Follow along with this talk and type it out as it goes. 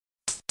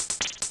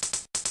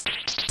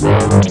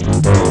Welcome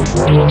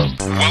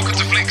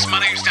to Flicks.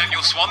 My name's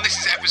Daniel Swan. This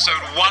is episode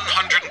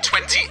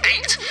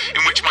 128,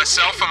 in which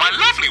myself and my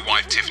lovely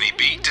wife Tiffany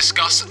B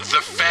discuss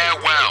The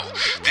Farewell.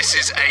 This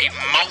is a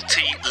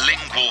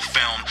multilingual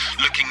film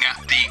looking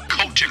at the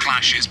culture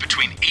clashes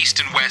between East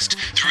and West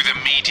through the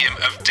medium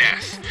of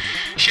death.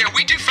 Yeah,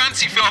 we do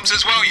fancy films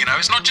as well, you know,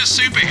 it's not just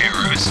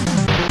superheroes.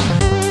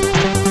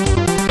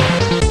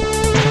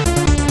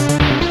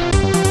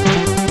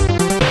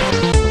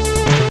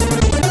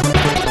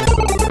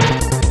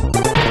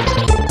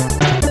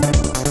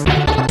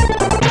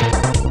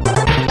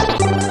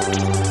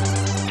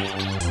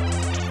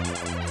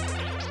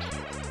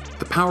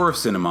 The power of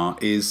cinema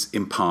is,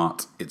 in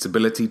part, its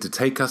ability to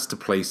take us to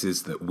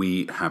places that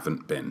we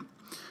haven't been.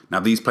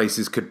 Now, these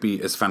places could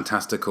be as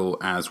fantastical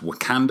as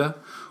Wakanda,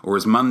 or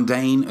as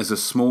mundane as a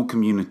small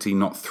community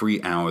not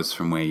 3 hours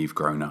from where you've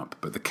grown up.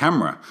 But the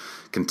camera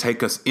can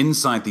take us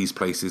inside these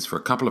places for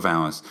a couple of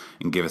hours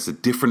and give us a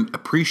different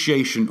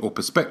appreciation or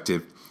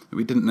perspective that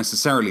we didn't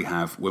necessarily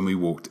have when we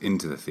walked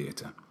into the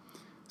theatre.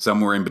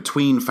 Somewhere in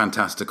between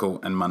fantastical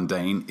and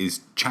mundane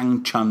is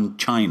Changchun,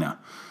 China.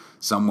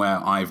 Somewhere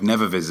I've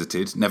never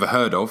visited, never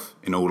heard of,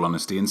 in all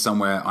honesty, and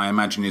somewhere I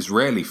imagine is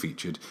rarely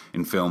featured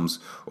in films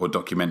or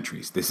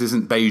documentaries. This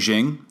isn't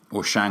Beijing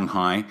or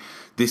Shanghai.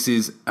 This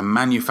is a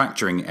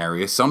manufacturing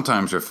area,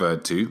 sometimes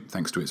referred to,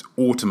 thanks to its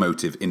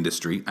automotive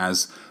industry,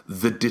 as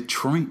the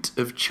Detroit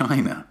of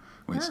China,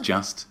 which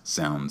just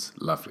sounds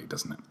lovely,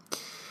 doesn't it?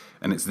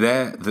 And it's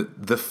there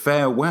that The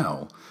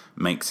Farewell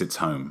makes its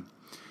home.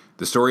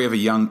 The story of a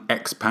young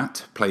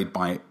expat, played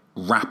by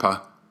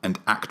rapper and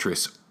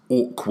actress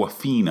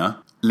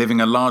Awkwafina,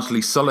 living a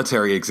largely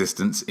solitary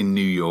existence in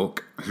New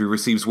York, who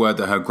receives word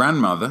that her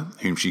grandmother,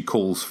 whom she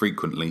calls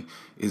frequently,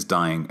 is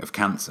dying of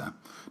cancer.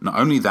 Not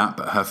only that,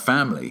 but her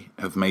family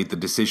have made the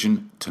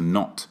decision to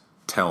not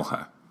tell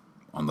her,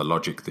 on the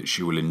logic that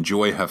she will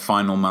enjoy her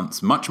final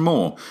months much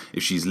more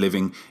if she's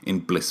living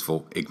in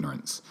blissful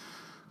ignorance.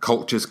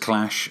 Cultures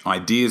clash,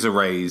 ideas are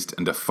raised,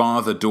 and a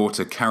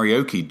father-daughter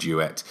karaoke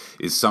duet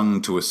is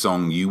sung to a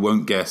song you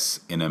won't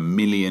guess in a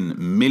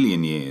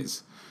million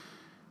years.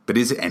 But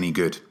is it any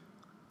good?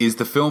 Is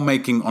the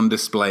filmmaking on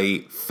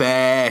display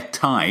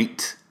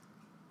airtight?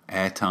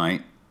 I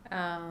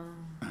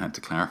had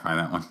to clarify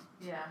that one.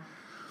 Yeah.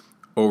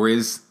 Or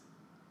is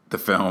the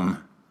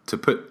film, to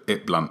put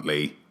it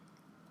bluntly,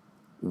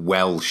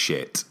 well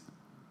shit?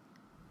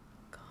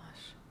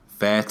 Gosh.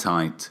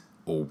 Airtight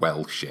or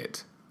well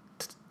shit?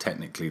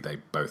 Technically, they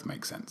both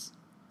make sense.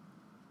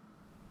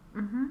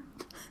 Mm-hmm.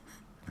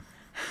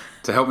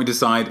 To help me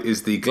decide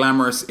is the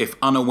glamorous, if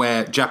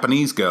unaware,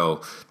 Japanese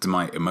girl to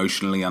my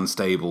emotionally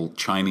unstable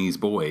Chinese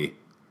boy,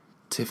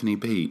 Tiffany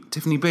B.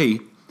 Tiffany B,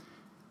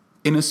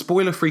 in a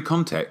spoiler-free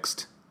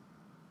context,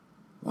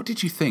 what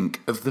did you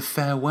think of The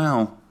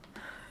Farewell?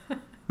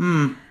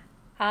 In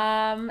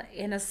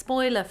a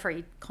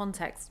spoiler-free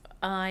context,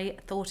 I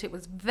thought it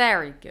was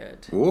very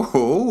good.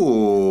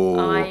 Oh,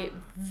 I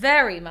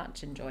very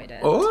much enjoyed it.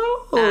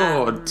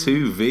 Oh,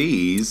 2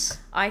 V's.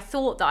 I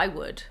thought that I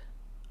would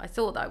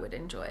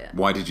enjoy it.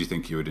 Why did you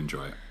think you would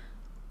enjoy it?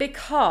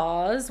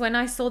 Because when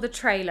I saw the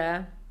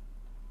trailer,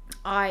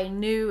 I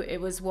knew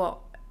it was what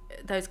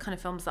those kind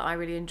of films that I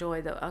really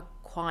enjoy that are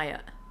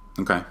quiet.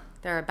 Okay.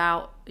 They're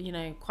about,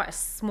 quite a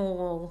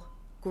small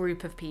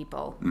group of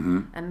people.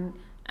 Mm-hmm.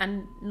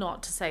 And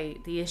not to say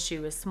the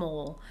issue is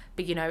small,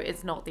 but,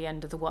 it's not the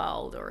end of the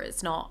world, or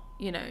it's not,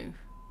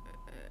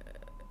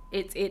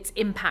 it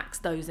impacts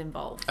those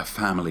involved. A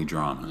family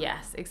drama.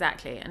 Yes,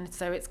 exactly. And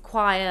so it's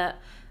quiet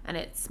and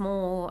it's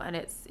small and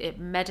it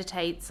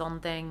meditates on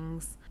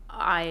things.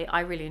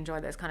 I really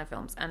enjoy those kind of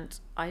films, and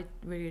I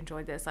really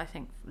enjoyed this, I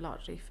think,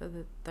 largely for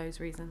those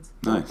reasons.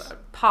 Nice.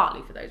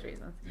 Partly for those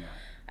reasons. Yeah.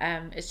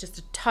 It's just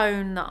a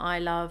tone that I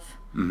love.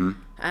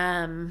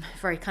 Mm-hmm.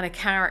 Very kind of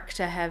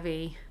character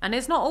heavy, and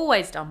it's not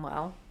always done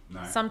well.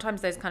 No.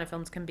 Sometimes those kind of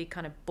films can be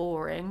kind of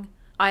boring.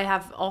 I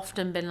have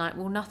often been like,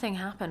 well, nothing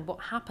happened.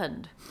 What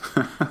happened?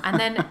 And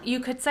then you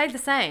could say the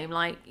same.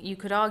 Like, you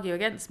could argue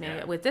against me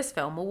with this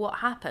film. Well, what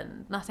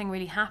happened? Nothing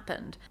really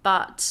happened.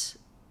 But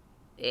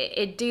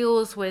it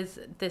deals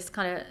with this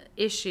kind of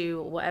issue,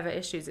 or whatever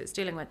issues it's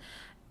dealing with,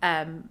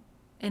 in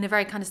a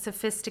very kind of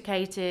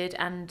sophisticated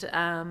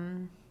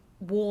and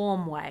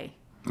warm way.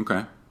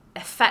 Okay.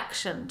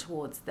 Affection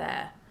towards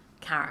their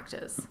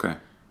characters. Okay.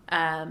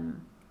 That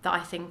I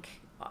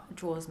think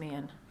draws me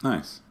in.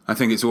 Nice. I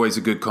think it's always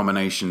a good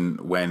combination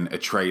when a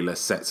trailer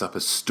sets up a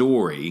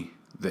story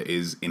that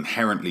is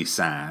inherently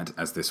sad,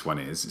 as this one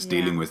is. It's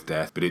dealing with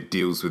death, but it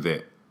deals with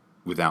it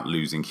without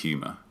losing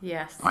humour.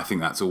 Yes. I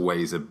think that's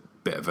always a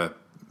bit of a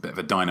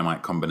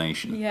dynamite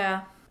combination.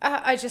 Yeah.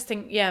 I just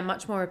think,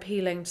 much more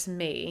appealing to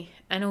me,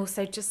 and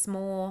also just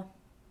more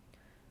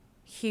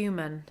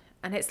human.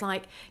 And it's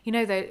like,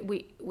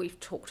 we've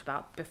talked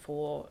about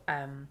before,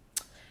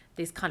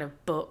 these kind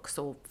of books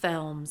or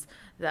films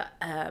that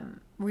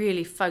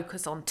really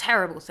focus on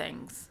terrible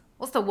things.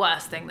 What's the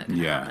worst thing that can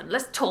happen?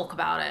 Let's talk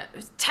about it.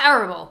 It's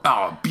terrible.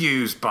 Oh,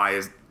 abused by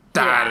his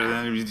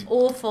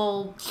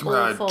Awful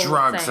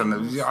drugs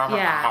things.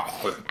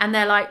 and And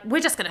they're like,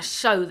 we're just going to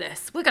show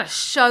this. We're going to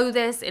show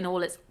this in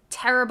all its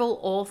terrible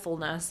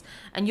awfulness,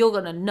 and you're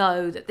going to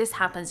know that this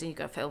happens and you're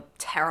going to feel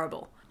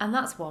terrible. And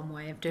that's one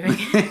way of doing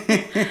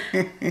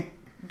it.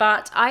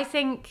 But I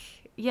think,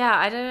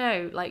 I don't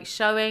know, like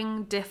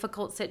showing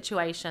difficult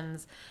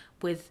situations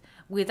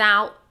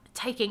without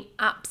taking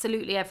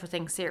absolutely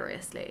everything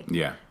seriously.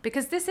 Yeah.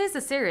 Because this is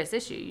a serious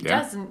issue. It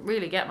doesn't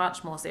really get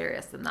much more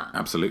serious than that.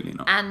 Absolutely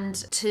not. And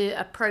to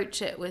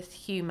approach it with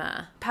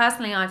humour.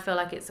 Personally, I feel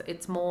like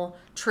it's more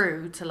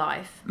true to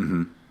life.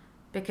 Mm-hmm.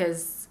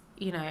 Because,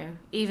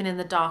 even in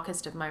the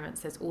darkest of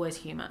moments, there's always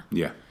humour.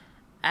 Yeah.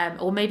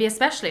 Or maybe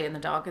especially in the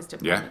darkest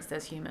of moments,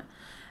 there's humour.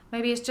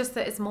 Maybe it's just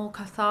that it's more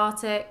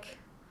cathartic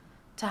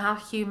to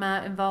have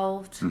humour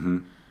involved. Mm-hmm.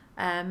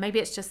 Maybe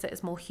it's just that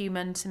it's more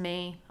human to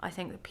me. I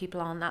think that people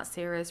aren't that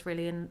serious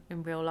really in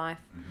real life.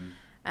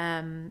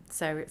 Mm-hmm.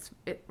 So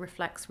it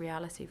reflects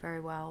reality very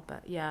well.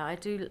 But yeah, I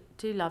do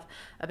love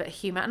a bit of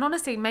humour. And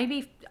honestly,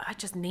 maybe I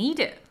just need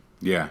it.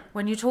 Yeah.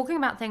 When you're talking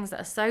about things that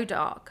are so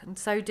dark and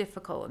so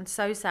difficult and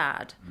so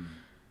sad,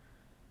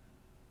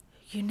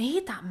 you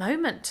need that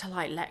moment to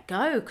like let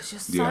go, because you're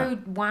so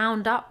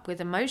wound up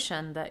with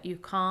emotion that you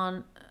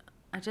can't,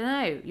 I don't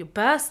know, you're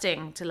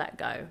bursting to let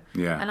go.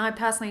 Yeah. And I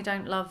personally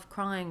don't love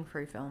crying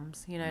through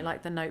films,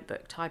 like the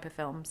Notebook type of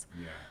films.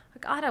 Yeah.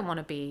 Like, I don't want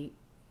to be,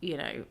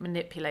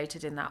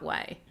 manipulated in that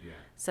way. Yeah.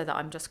 So that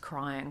I'm just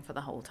crying for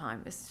the whole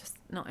time. It's just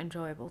not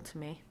enjoyable to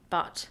me.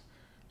 But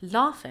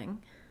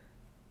laughing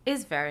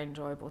is very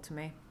enjoyable to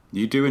me.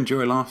 You do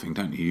enjoy laughing,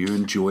 don't you? You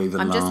enjoy the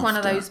laughter. I'm just one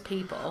of those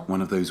people.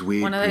 One of those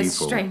weird people. One of those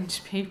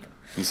strange people.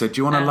 You said, do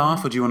you want to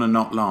laugh or do you want to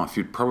not laugh?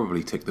 You'd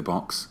probably tick the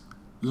box.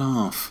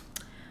 Laugh.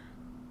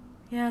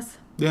 Yes.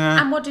 Yeah.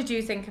 And what did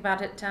you think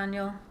about it,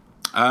 Daniel?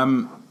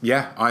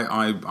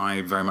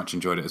 I very much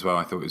enjoyed it as well.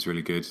 I thought it was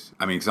really good.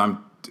 I mean, because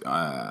I'm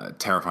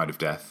terrified of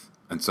death.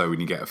 And so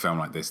when you get a film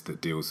like this that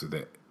deals with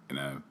it in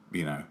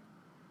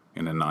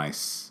a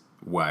nice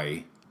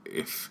way,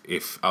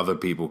 if other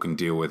people can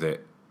deal with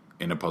it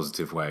in a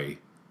positive way,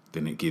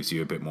 then it gives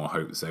you a bit more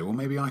hope to say, well,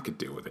 maybe I could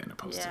deal with it in a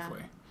positive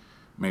way.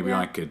 Maybe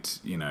I could,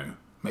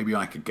 maybe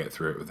I could get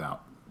through it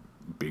without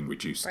being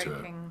reduced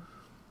to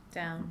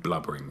a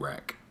blubbering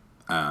wreck.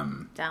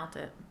 Doubt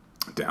it.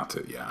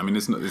 Yeah. I mean,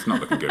 it's not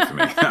looking good for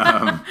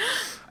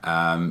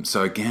me.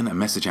 So again, a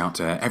message out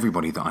to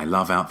everybody that I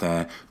love out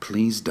there: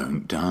 please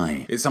don't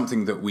die. It's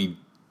something that we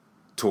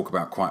talk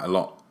about quite a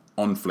lot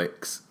on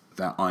Flicks.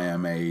 That I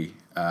am and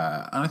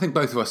I think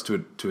both of us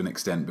to an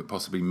extent, but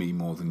possibly me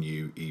more than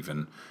you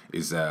even,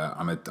 is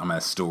I'm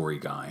a story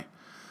guy.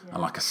 I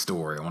like a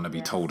story. I want to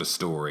be told a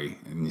story.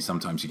 And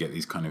sometimes you get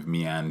these kind of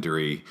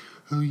meandery,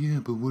 oh yeah,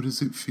 but what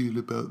does it feel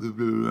about the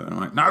blah? And I'm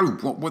like, no,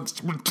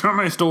 tell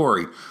me a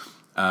story.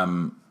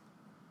 And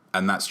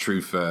that's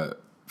true for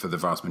the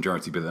vast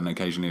majority, but then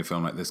occasionally a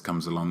film like this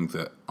comes along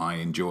that I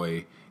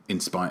enjoy in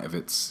spite of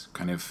its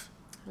kind of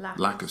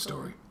lack of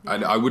story.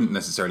 Yeah. I wouldn't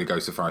necessarily go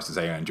so far as to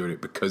say I enjoyed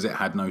it because it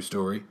had no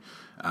story.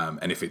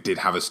 And if it did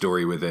have a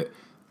story with it,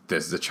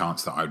 there's the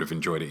chance that I would have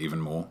enjoyed it even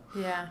more.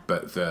 Yeah.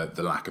 But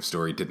the lack of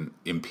story didn't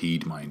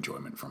impede my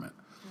enjoyment from it.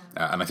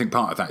 Yeah. And I think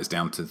part of that is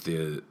down to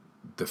the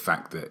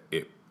fact that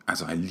it,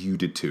 as I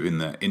alluded to in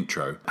the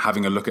intro,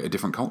 having a look at a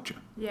different culture.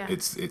 Yeah.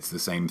 It's the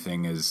same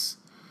thing as,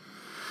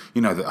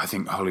 that I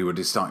think Hollywood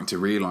is starting to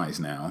realise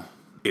now.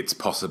 It's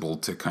possible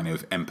to kind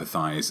of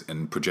empathise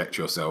and project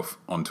yourself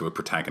onto a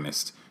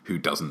protagonist who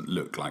doesn't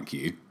look like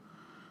you.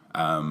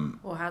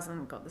 Or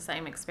hasn't got the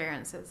same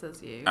experiences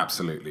as you.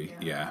 Absolutely,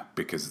 yeah.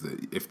 Because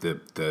if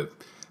the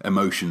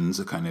emotions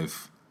are kind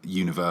of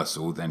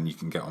universal, then you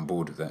can get on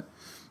board with it.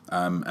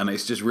 And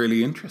it's just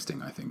really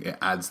interesting, I think. It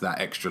adds that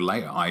extra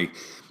layer. I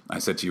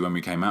said to you when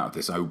we came out of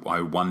this, I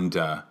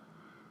wonder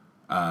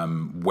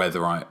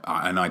whether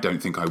and I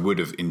don't think I would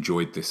have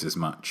enjoyed this as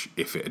much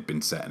if it had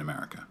been set in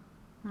America.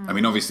 I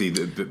mean, obviously,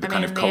 the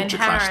kind of culture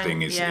clash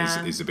thing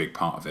is a big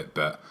part of it,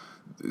 but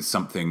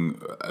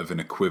something of an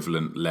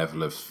equivalent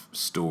level of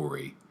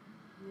story,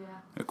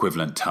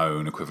 equivalent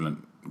tone,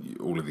 equivalent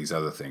all of these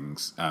other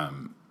things,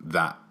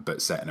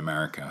 but set in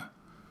America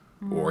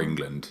or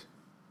England,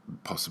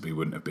 possibly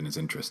wouldn't have been as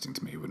interesting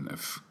to me, wouldn't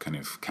have kind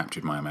of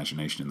captured my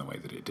imagination in the way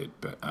that it did.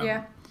 But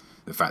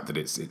the fact that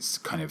it's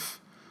kind of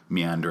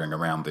meandering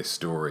around this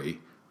story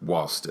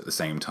whilst at the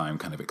same time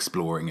kind of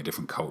exploring a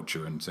different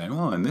culture and saying,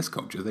 well, in this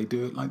culture they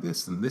do it like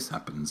this and this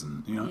happens,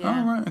 and oh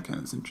right, okay,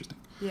 that's interesting.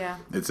 Yeah,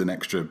 it's an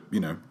extra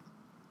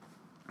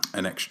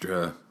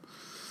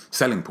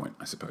selling point,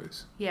 I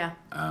suppose. Yeah.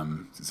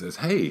 It says,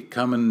 hey,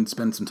 come and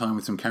spend some time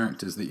with some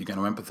characters that you're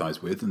going to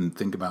empathise with and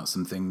think about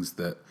some things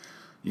that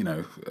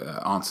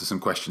answer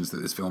some questions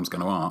that this film's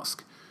going to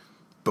ask,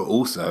 but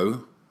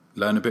also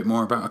learn a bit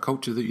more about a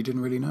culture that you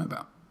didn't really know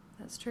about.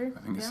 That's true. I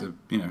think it's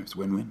it's a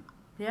win-win.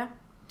 Yeah.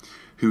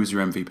 Who was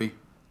your MVP?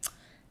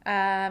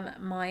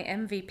 My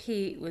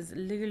MVP was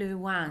Lulu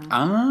Wang.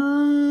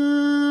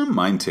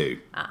 Mine too.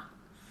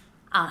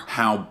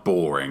 How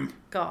boring.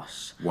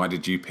 Gosh. Why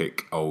did you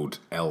pick old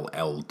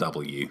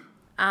LLW?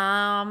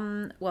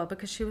 Well,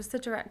 because she was the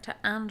director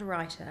and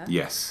writer.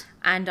 Yes.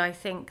 And I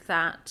think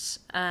that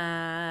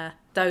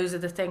those are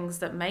the things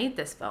that made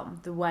this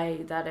film. The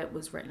way that it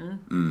was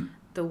written,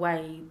 the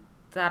way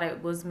that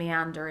it was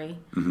meandery.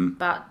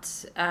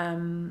 But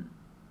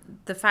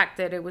the fact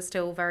that it was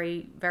still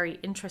very, very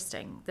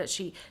interesting. That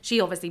she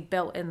obviously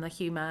built in the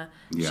humour.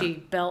 Yeah. She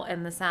built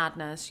in the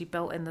sadness. She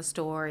built in the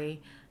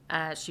story.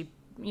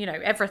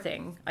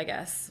 Everything, I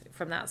guess,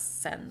 from that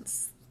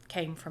sense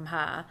came from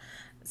her.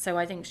 So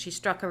I think she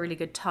struck a really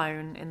good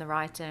tone in the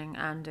writing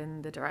and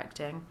in the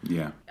directing.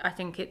 Yeah. I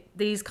think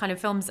these kind of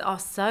films are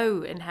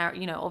so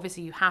inherent.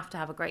 Obviously you have to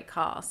have a great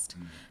cast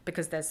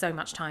because there's so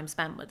much time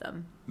spent with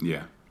them.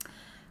 Yeah.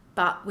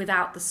 But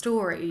without the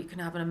story, you can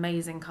have an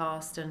amazing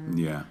cast,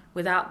 and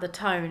without the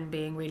tone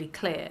being really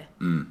clear,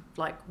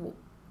 like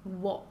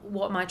what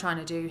am I trying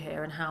to do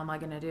here, and how am I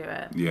going to do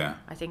it? Yeah.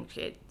 I think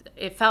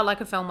it felt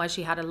like a film where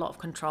she had a lot of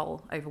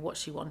control over what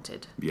she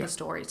wanted the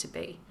story to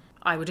be.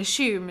 I would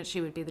assume that she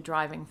would be the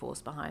driving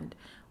force behind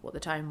what the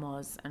tone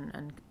was,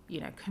 and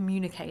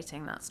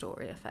communicating that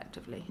story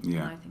effectively.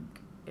 Yeah. And I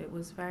think it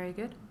was very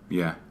good.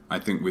 Yeah, I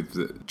think with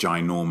the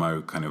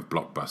ginormo kind of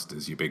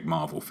blockbusters, your big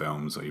Marvel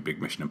films or your big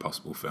Mission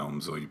Impossible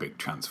films or your big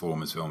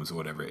Transformers films or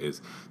whatever it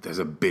is, there's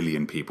a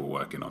billion people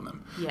working on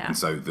them. Yeah. And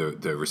so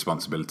the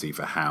responsibility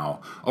for how,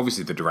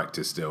 obviously the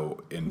director's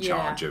still in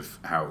charge of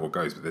how it all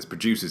goes, but there's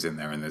producers in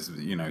there, and there's,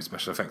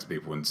 special effects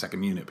people and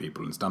second unit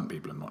people and stunt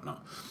people and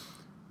whatnot.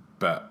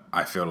 But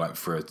I feel like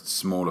for a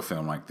smaller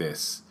film like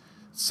this,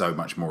 so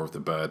much more of the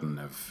burden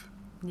of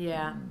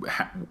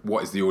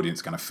what is the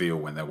audience going to feel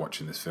when they're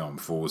watching this film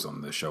falls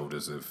on the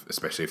shoulders of,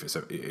 especially if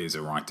it is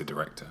a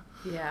writer-director.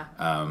 Yeah.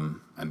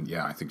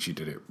 I think she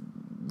did it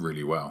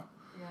really well.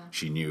 Yeah.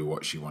 She knew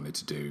what she wanted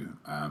to do,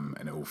 and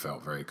it all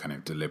felt very kind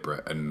of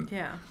deliberate. And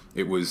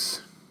it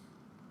was...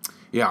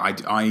 Yeah,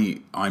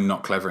 I'm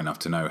not clever enough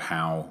to know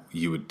how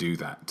you would do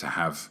that, to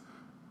have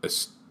a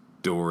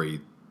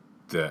story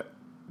that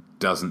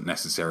doesn't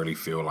necessarily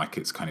feel like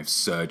it's kind of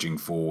surging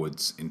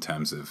forwards in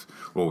terms of,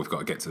 well, we've got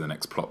to get to the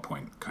next plot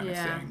point kind of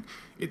thing.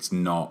 It's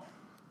not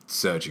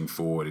surging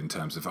forward in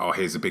terms of, oh,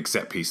 here's a big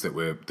set piece that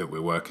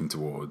we're working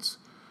towards,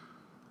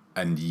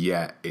 and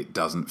yet it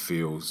doesn't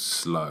feel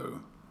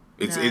slow.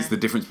 It's the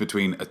difference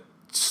between a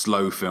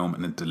slow film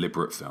and a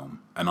deliberate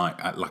film. And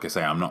I like I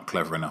say, I'm not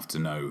clever enough to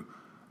know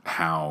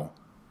how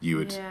you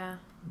would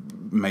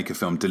make a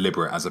film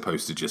deliberate as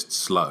opposed to just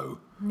slow.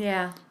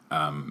 Yeah.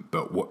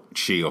 But what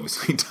she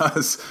obviously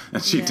does,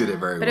 and she did it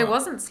very well. But it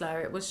wasn't slow,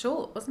 it was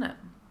short, wasn't it?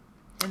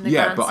 In the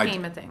grand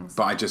scheme of things.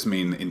 But I just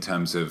mean in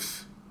terms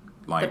of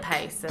like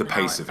the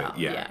pace of it.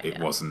 It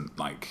wasn't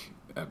like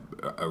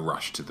a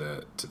rush to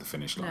the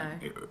finish line.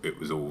 No. It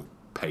was all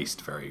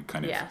paced very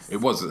kind of. Yes.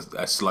 It was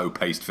a slow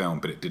paced film,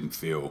 but it didn't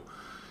feel,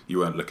 you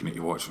weren't looking at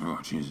your watch and, oh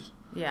Jesus.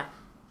 Yeah.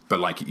 But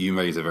like you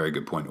raised a very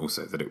good point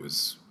also, that it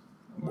was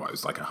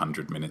like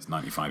 100 minutes,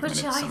 95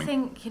 minutes. Which I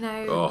think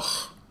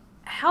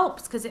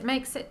helps, because it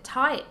makes it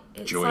tight.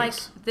 It's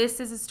joyous. Like, this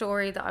is a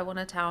story that I want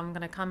to tell. I'm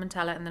going to come and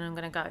tell it, and then I'm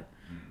going to go.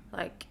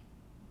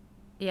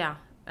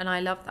 And I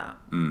love that.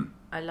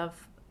 I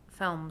love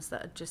films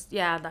that are just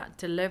that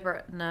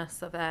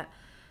deliberateness of it,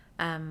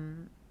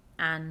 and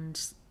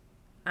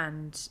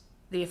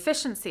the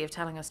efficiency of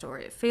telling a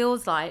story. It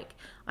feels like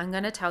I'm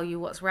going to tell you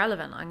what's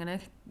relevant. I'm going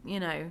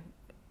to,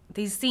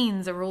 these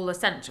scenes are all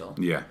essential.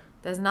 Yeah.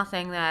 There's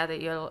nothing there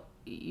that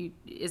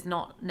is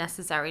not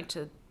necessary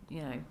to,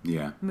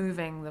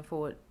 moving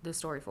the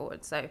story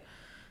forward. So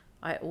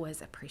I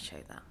always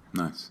appreciate that.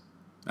 Nice.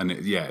 And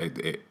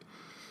it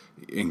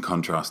in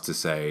contrast to,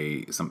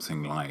 say,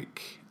 something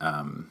like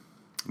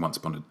Once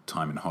Upon a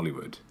Time in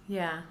Hollywood.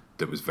 Yeah.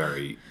 That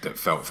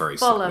felt very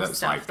full of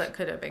stuff that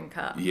could have been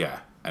cut.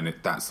 Yeah. And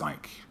that's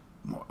like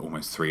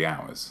almost 3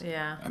 hours.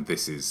 Yeah. And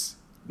this is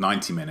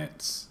 90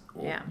 minutes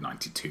or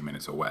 92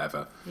 minutes or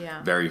whatever.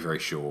 Yeah. Very, very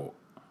short.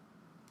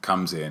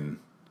 Comes in,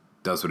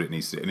 does what it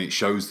needs to, and it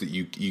shows that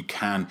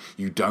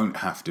you don't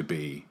have to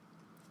be,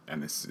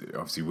 and this is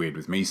obviously weird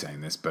with me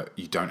saying this, but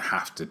you don't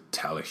have to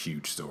tell a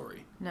huge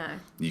story. No.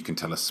 You can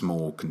tell a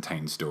small,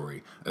 contained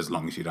story as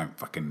long as you don't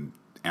fucking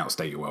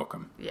outstay your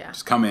welcome. Yeah.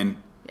 Just come in.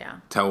 Yeah.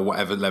 Tell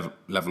whatever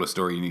level of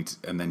story you need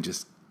to, and then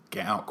just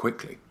get out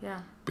quickly.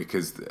 Yeah.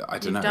 Because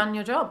You've done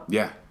your job.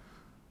 Yeah.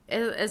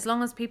 As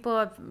long as people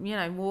are,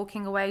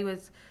 walking away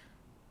with,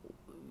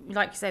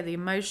 like you say, the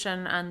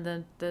emotion and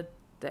the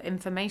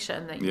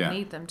information that you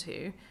need them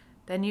to,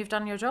 then you've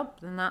done your job.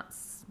 Then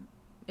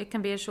it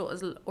can be as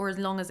short or as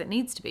long as it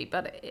needs to be,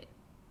 but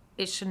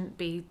it shouldn't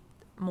be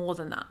more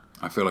than that.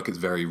 I feel like it's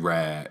very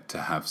rare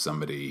to have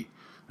somebody,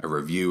 a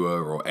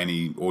reviewer or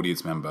any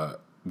audience member,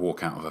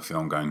 walk out of a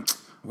film going,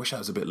 I wish that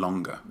was a bit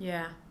longer.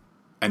 Yeah.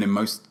 And in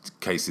most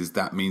cases,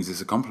 that means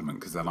it's a compliment,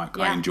 because they're like,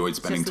 I enjoyed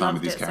spending time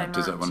with these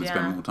characters. I want to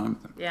spend more time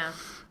with them. Yeah.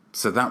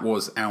 So that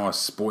was our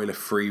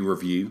spoiler-free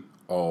review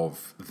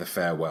of The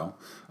Farewell.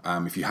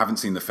 If you haven't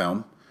seen the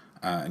film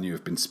and you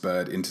have been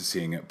spurred into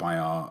seeing it by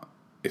our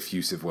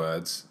effusive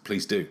words,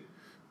 please do.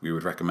 we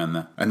would recommend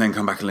that. And then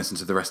come back and listen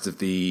to the rest of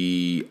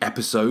the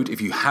episode.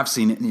 If you have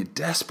seen it and you're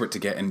desperate to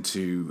get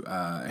into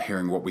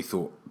hearing what we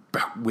thought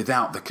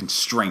without the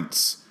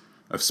constraints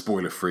of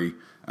spoiler-free,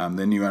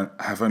 then you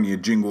have only a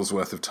jingle's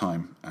worth of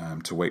time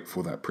to wait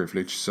for that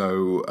privilege.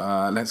 So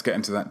let's get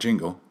into that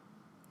jingle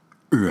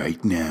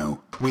right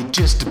now. We're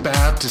just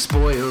about to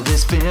spoil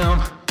this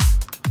film,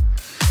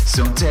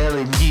 so I'm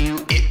telling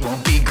you it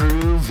won't be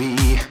groovy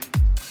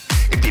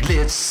if you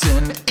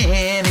listen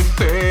any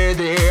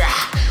further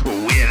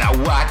without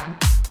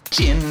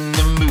watching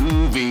the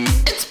movie.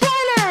 It's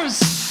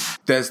spoilers!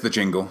 There's the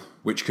jingle,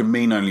 which can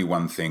mean only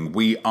one thing.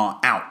 We are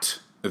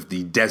out of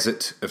the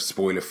desert of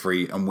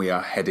spoiler-free, and we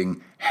are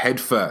heading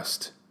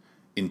headfirst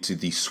into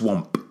the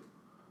swamp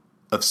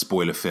of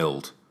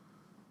spoiler-filled.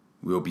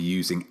 We'll be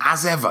using,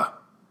 as ever,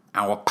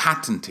 our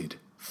patented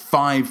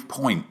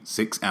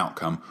 5.6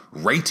 outcome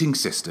rating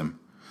system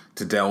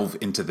to delve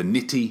into the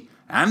nitty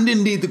and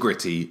indeed the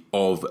gritty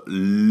of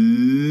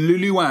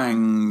Lulu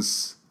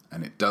Wang's.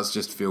 And it does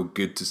just feel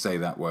good to say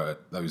that word,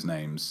 those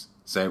names.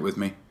 Say it with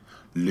me.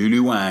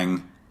 Lulu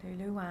Wang.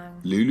 Lulu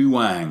Wang. Lulu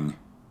Wang.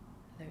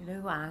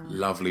 Lulu Wang.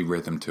 Lovely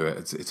rhythm to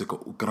it. It's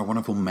got a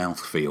wonderful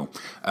mouthfeel.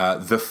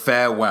 The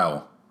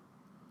Farewell.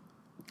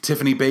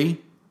 Tiffany B.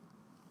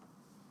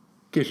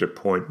 Give us a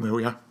point, will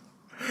ya?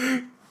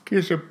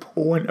 Give us a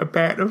point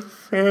about the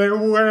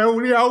farewell.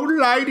 The old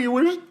lady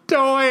was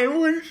dying,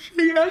 was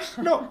she? That's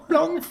not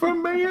long for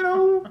me at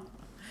all.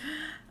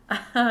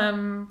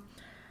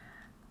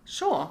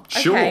 Sure.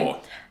 Sure.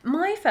 Okay.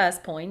 My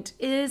first point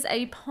is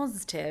a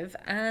positive,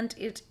 and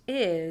it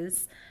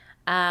is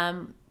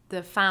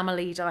the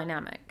family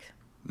dynamic.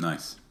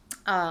 Nice.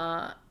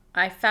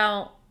 I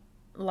felt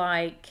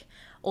like,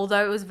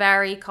 although it was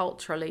very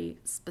culturally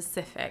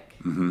specific,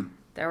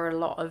 there were a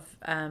lot of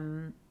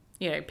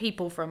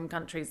people from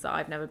countries that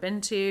I've never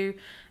been to,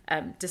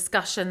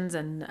 discussions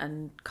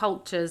and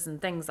cultures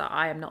and things that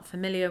I am not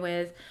familiar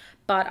with.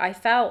 But I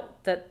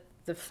felt that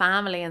the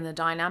family and the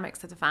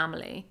dynamics of the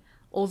family,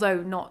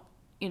 although not,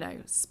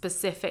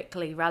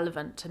 specifically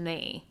relevant to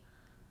me,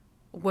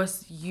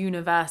 was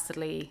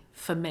universally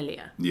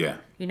familiar. Yeah.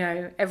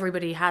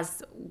 Everybody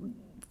has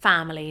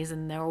families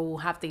and they all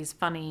have these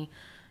funny,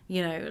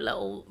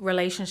 little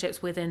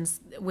relationships within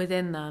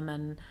them.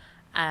 And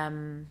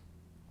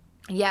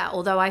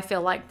although I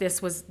feel like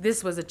this was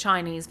a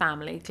Chinese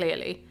family,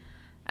 clearly,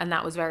 and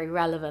that was very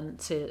relevant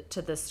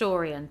to the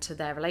story and to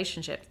their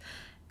relationships,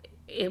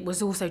 it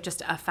was also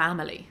just a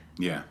family.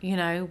 Yeah.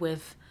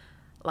 With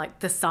like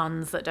the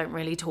sons that don't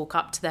really talk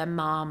up to their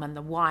mum, and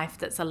the wife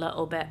that's a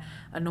little bit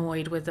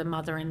annoyed with the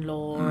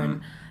mother-in-law,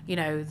 and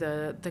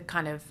the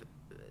kind of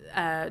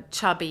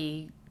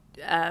chubby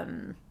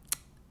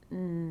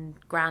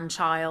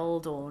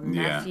grandchild or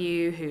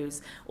nephew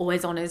who's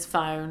always on his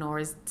phone or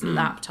his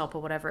laptop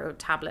or whatever, or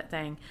tablet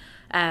thing.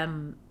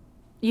 A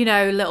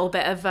little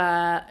bit of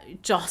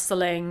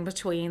jostling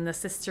between the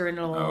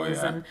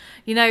sister-in-laws. And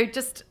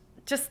just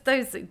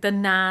those, the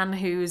nan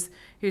who's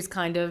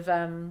kind of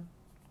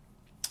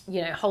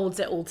holds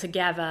it all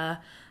together,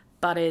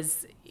 but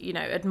is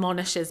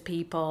admonishes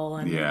people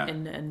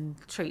and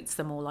treats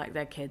them all like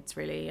their kids,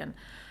 really. And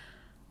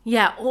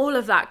all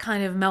of that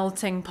kind of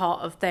melting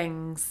pot of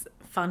things,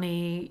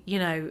 funny,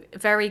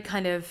 very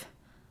kind of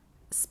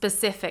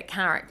specific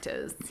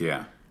characters.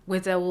 Yeah.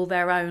 With all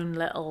their own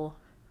little,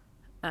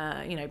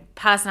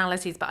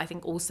 personalities, but I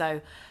think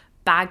also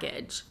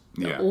baggage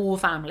that all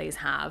families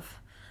have,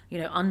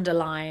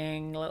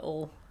 underlying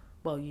little,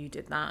 well, you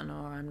did that,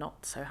 or I'm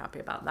not so happy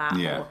about that.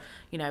 Yeah.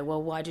 Or,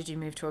 well, why did you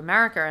move to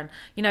America? And,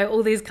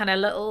 all these kind of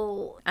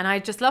little, and I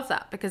just love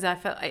that because I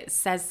feel it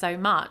says so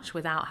much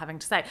without having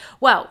to say,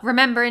 well,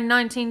 remember in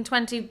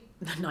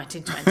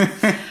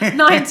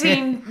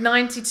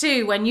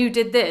 1992 when you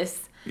did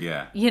this.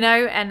 Yeah.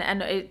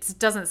 And it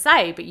doesn't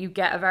say, but you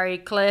get a very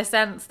clear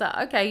sense that,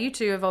 okay, you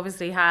two have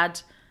obviously had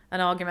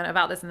an argument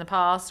about this in the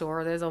past,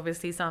 or there's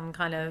obviously some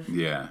kind of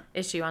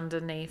issue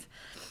underneath.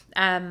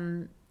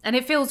 And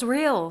it feels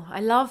real. I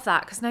love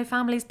that because no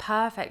family's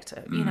perfect.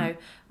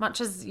 Much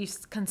as you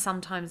can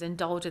sometimes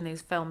indulge in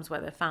these films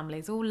where the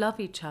families all love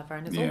each other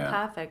and it's all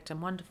perfect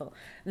and wonderful,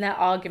 and their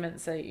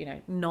arguments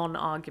are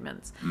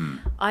non-arguments.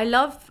 I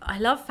love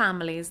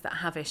families that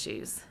have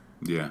issues.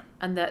 Yeah.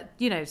 And that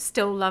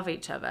still love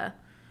each other,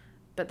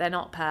 but they're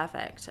not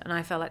perfect. And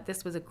I feel like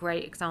this was a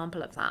great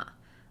example of that,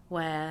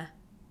 where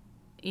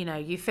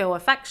you feel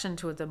affection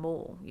toward them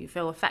all. You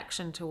feel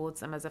affection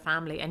towards them as a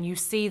family, and you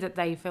see that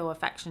they feel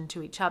affection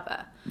to each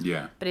other.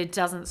 Yeah. But it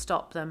doesn't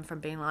stop them from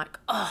being like,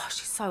 oh,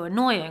 she's so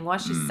annoying. Why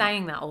is she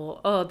saying that?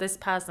 Or, oh, this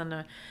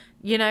person,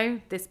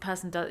 this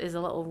person is a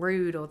little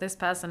rude, or this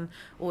person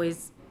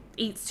always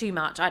eats too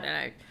much. I don't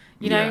know.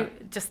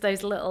 Just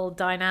those little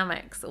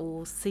dynamics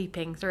all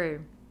seeping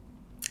through.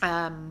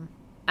 And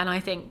I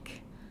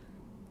think,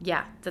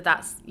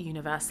 that's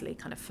universally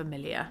kind of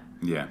familiar.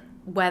 Yeah.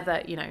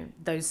 Whether,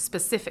 those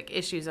specific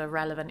issues are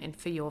relevant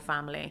for your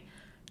family,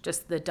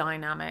 just the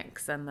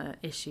dynamics and the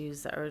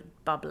issues that are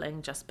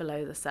bubbling just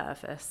below the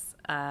surface,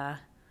 I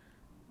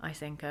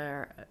think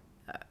are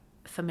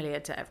familiar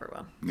to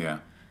everyone. Yeah.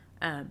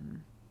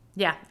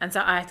 Yeah, and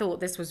so I thought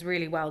this was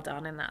really well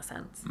done in that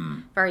sense.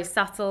 Very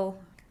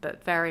subtle,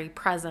 but very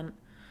present.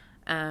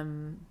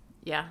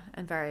 Yeah,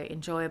 and very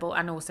enjoyable,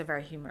 and also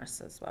very humorous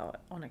as well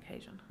on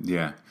occasion.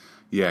 Yeah,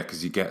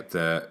 because you get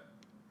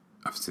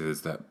obviously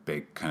there's that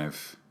big kind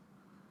of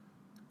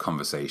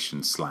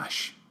conversation /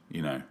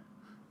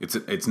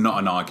 it's not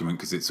an argument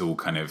because it's all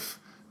kind of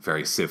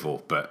very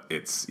civil, but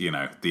it's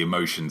the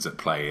emotions at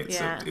play.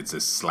 It's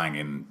a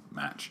slanging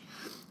match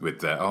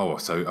with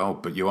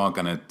but you are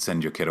going to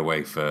send your kid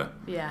away for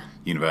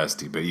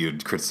university, but you're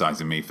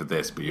criticising me for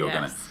this, but you're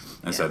going to,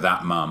 and so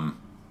that mum.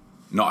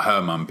 Not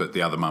her mum, but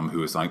the other mum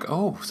who was like,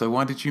 oh, so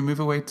why did you move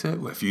away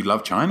if you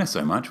love China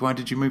so much, why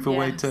did you move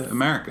away to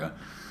America?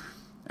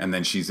 And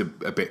then she's a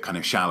bit kind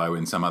of shallow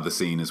in some other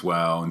scene as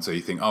well. And so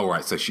you think, oh,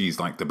 right, so she's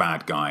like the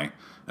bad guy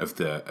of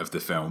the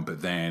film.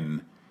 But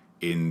then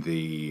in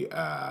the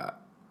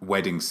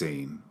wedding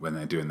scene, when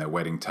they're doing their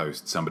wedding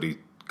toast, somebody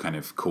kind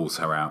of calls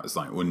her out as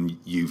like, when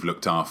you've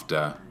looked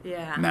after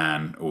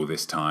Nan all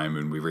this time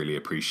and we really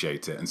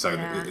appreciate it. And so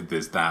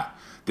there's that.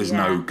 There's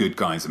no good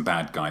guys and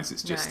bad guys.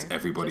 It's just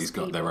everybody's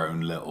got their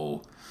own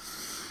little,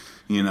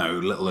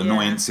 little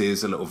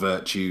annoyances, little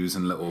virtues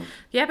and little...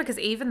 Yeah, because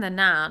even the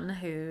Nan,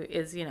 who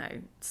is,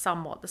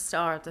 somewhat the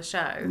star of the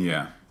show,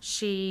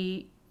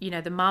 she,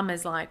 the mum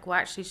is like, well,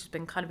 actually, she's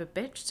been kind of a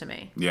bitch to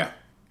me. Yeah.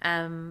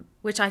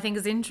 Which I think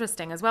is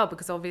interesting as well,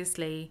 because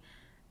obviously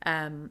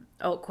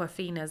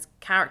Awkwafina's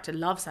character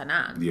loves her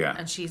Nan. Yeah.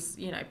 And she's,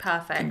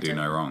 perfect. Can do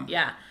no wrong.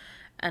 Yeah.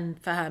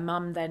 And for her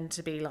mum then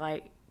to be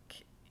like,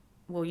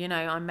 well,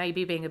 I'm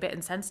maybe being a bit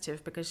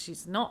insensitive because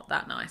she's not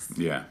that nice.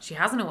 Yeah. She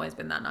hasn't always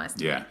been that nice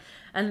to me.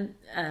 And,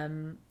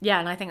 and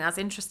I think that's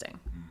interesting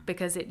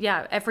because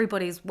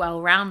everybody's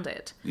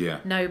well-rounded. Yeah.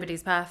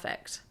 Nobody's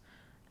perfect.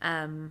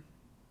 And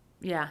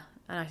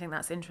I think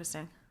that's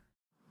interesting.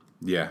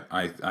 Yeah,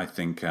 I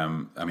think,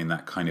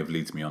 that kind of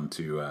leads me on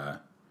to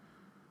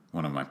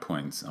one of my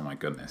points. Oh, my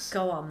goodness.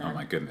 Go on, then. Oh,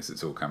 my goodness,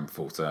 it's all come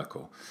full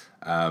circle.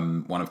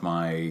 One of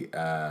my,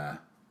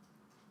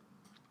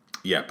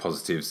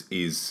 positives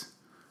is,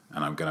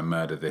 and I'm going to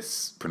murder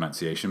this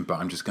pronunciation, but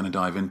I'm just going to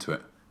dive into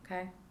it.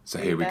 Okay. So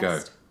here we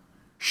go.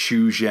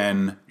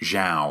 Shuzhen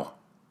Zhao.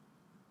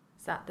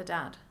 Is that the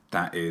dad?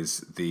 That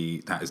is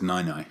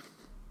Nai Nai.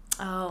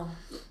 Oh.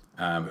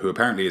 Who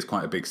apparently is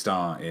quite a big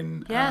star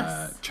in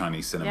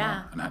Chinese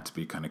cinema and had to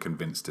be kind of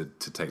convinced to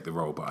take the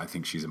role, but I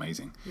think she's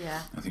amazing.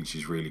 Yeah. I think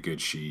she's really good.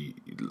 She,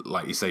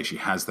 like you say, she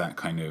has that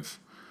kind of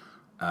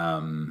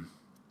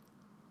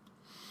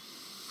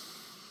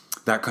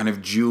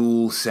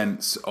dual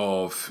sense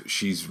of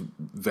she's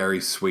very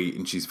sweet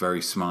and she's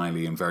very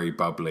smiley and very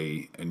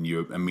bubbly and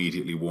you're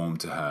immediately warm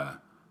to her.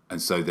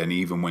 And so then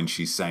even when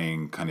she's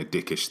saying kind of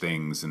dickish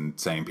things and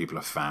saying people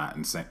are fat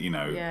and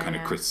kind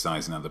of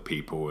criticizing other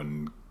people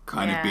and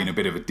kind of being a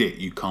bit of a dick,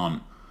 you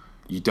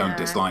don't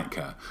dislike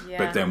her. Yeah.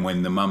 But then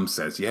when the mum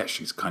says,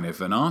 she's kind of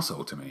an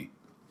arsehole to me,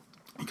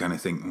 you kind of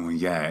think, well,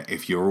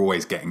 if you're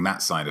always getting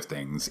that side of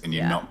things and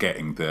you're not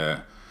getting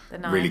the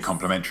nice, really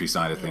complimentary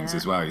side of things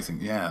as well, you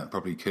think, it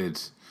probably could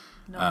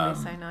not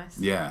be so nice.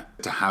 Yeah,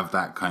 to have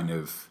that kind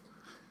of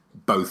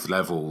both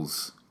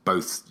levels,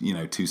 both,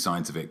 two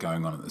sides of it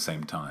going on at the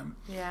same time.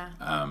 Yeah.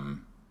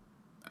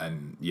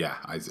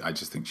 I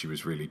just think she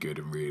was really good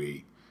and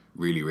really,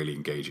 really, really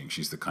engaging.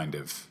 She's the kind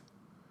of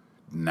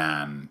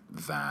Nan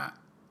that,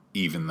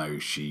 even though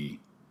she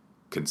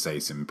can say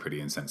some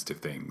pretty insensitive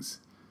things,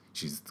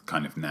 she's the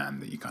kind of Nan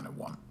that you kind of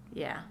want.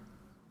 Yeah.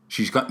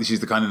 She's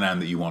the kind of Nan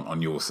that you want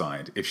on your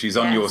side. If she's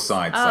on your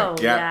side,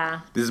 it's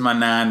this is my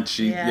Nan.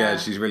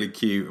 She's really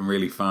cute and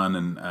really fun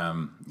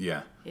and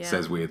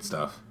says weird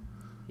stuff.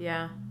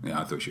 Yeah. Yeah,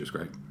 I thought she was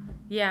great.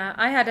 Yeah,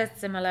 I had a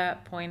similar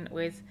point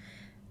with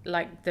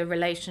like the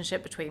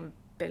relationship between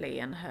Billy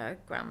and her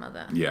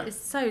grandmother. Yeah. It's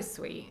so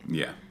sweet.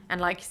 Yeah. And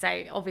like you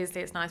say,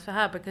 obviously it's nice for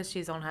her because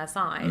she's on her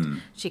side.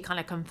 She kind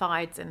of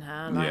confides in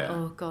her, like,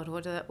 oh God,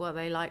 what are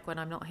they like when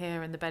I'm not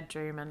here in the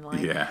bedroom? And like,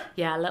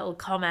 little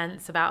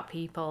comments about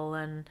people.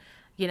 And,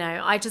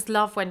 I just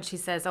love when she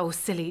says, oh,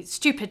 silly,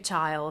 stupid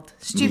child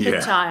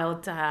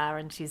to her.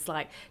 And she's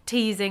like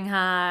teasing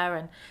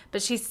her.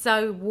 But she's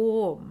so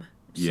warm.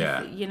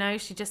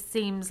 She just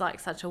seems like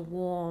such a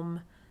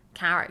warm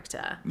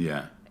character.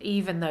 Yeah.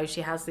 Even though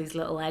she has these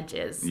little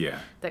edges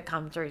that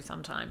come through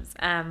sometimes.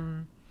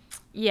 And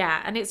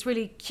it's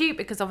really cute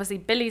because obviously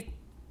Billy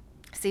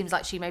seems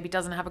like she maybe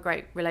doesn't have a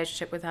great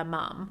relationship with her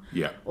mum.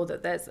 Yeah. Or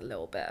that there's a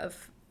little bit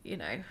of,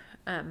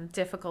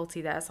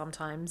 difficulty there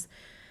sometimes.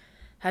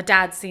 Her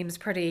dad seems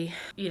pretty,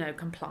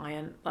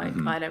 compliant. Like,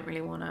 I don't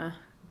really want to,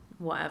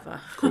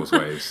 whatever. Cause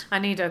waves. I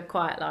need a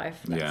quiet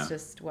life. That's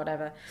just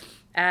whatever.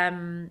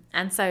 And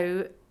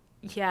so...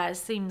 Yeah, it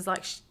seems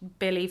like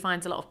Billy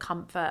finds a lot of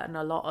comfort and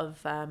a lot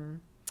of,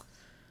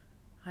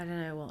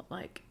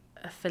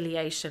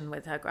 affiliation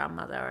with her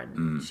grandmother.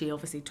 And she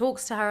obviously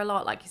talks to her a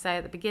lot, like you say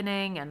at the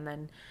beginning. And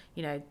then,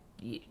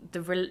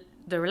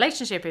 the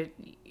relationship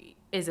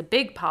is a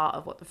big part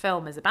of what the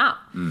film is about.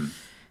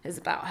 It's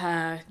about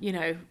her,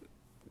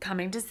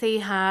 coming to see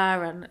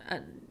her and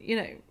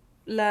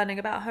learning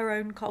about her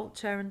own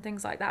culture and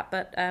things like that.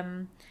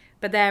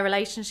 But their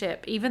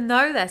relationship, even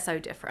though they're so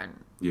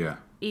different, Yeah.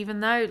 even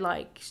though,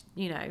 like,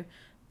 you know,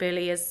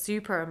 Billy is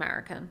super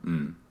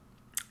American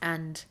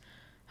and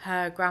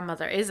her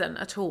grandmother isn't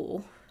at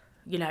all,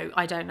 you know,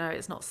 I don't know,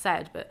 it's not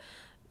said, but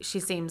she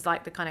seems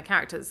like the kind of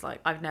character that's like,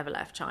 I've never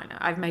left China.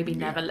 I've maybe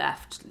never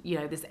left, you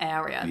know, this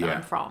area that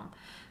I'm from.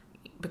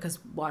 Because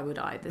why would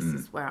I? This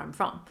is where I'm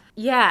from.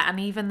 Yeah, and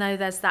even though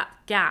there's that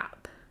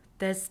gap,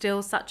 there's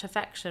still such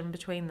affection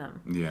between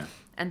them. Yeah.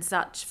 And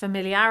such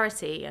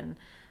familiarity. And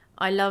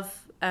I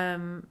love,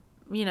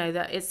 you know,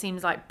 that it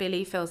seems like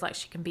Billy feels like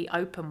she can be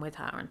open with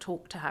her and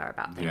talk to her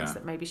about things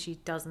that maybe she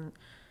doesn't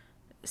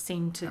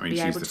seem to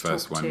be able to talk to. She's the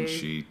first one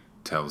she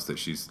tells that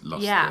she's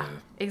lost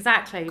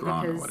exactly,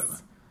 grant because, or whatever.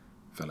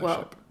 Fellowship.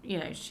 Well, you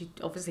know, she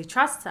obviously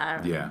trusts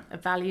her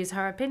and values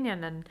her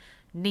opinion and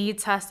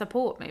needs her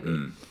support,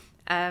 maybe.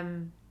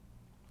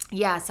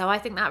 So I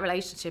think that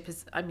relationship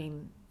is, I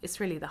mean, it's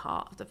really the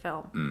heart of the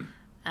film.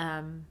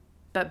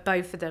 But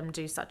both of them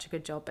do such a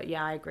good job. But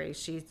yeah, I agree.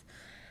 She's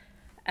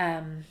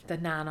the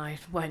Nan, I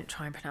won't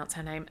try and pronounce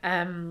her name.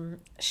 I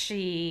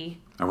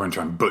won't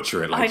try and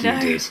butcher it like you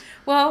did.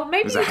 Well,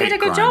 maybe you did a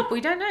good job.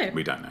 We don't know.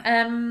 We don't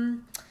know.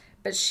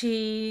 But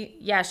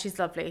she's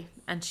lovely,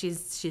 and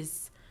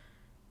she's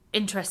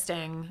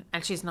interesting,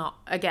 and she's not,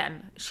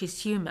 again,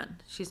 she's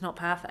human. She's not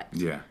perfect.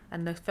 Yeah.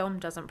 And the film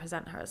doesn't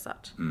present her as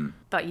such.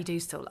 But you do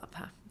still love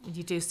her.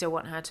 You do still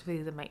want her to be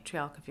the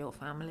matriarch of your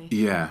family.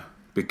 Yeah,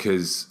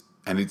 because,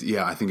 I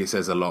think it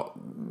says a lot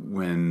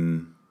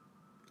when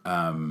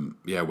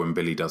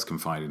Billy does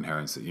confide in her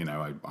and say, you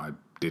know, I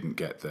didn't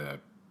get the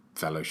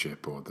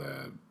fellowship or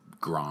the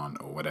grant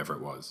or whatever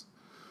it was.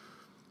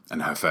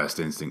 And her first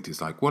instinct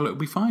is like, well, it'll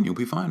be fine. You'll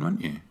be fine,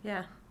 won't you?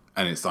 Yeah.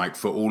 And it's like,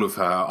 for all of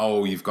her,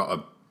 oh, you've got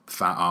a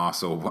fat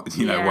ass or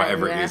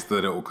whatever it is, the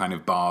little kind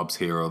of barbs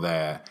here or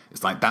there.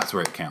 It's like, that's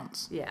where it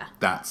counts. Yeah.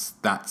 That's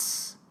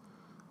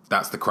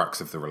the crux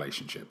of the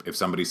relationship. If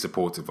somebody's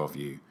supportive of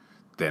you,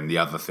 then the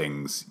other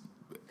things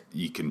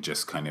you can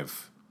just kind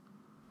of,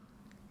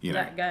 you know,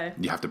 let go.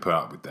 You have to put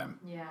up with them.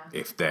 Yeah.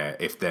 If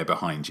they're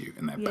behind you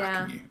and they're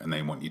backing you and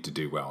they want you to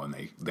do well and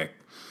they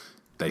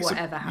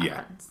whatever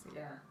happens.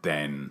 Yeah.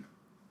 Then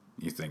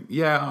you think,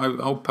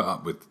 I'll put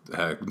up with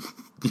her,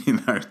 you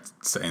know,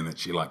 saying that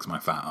she likes my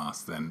fat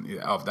ass. Then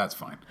that's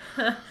fine.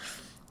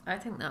 I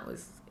think that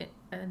was a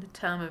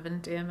term of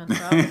endearment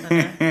rather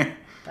than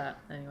but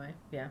anyway,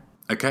 yeah.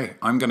 Okay,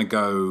 I'm gonna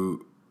go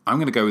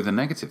with a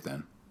negative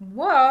then.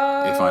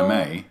 Whoa! If I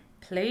may.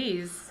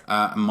 Please.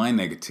 My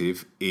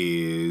negative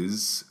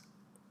is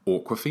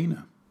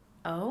Awkwafina.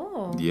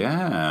 Oh.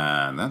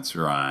 Yeah, that's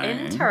right.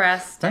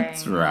 Interesting.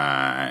 That's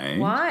right.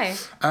 Why?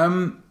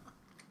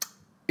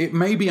 It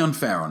may be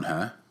unfair on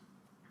her.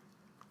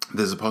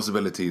 There's a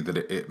possibility that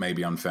it may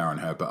be unfair on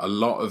her, but a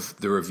lot of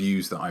the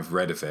reviews that I've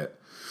read of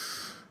it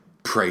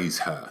praise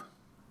her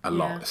a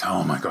lot. It's,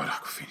 oh my God,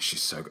 Awkwafina,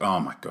 she's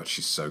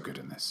so good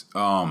in this.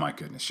 Oh my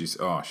goodness, she's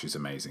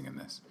amazing in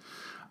this.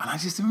 And I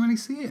just didn't really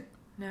see it.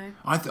 No.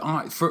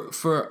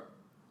 For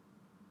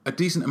a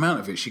decent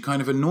amount of it, she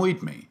kind of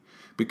annoyed me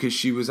because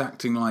she was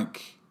acting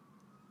like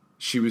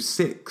she was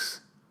 6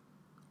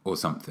 or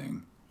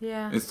something.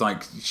 Yeah. It's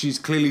like, she's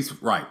clearly,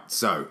 right,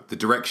 so the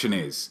direction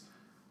is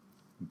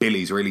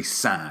Billy's really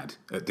sad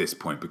at this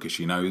point because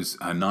she knows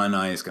her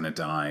Nine-Eye is going to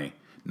die,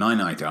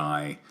 Nine-Eye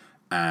die,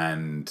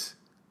 and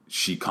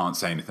she can't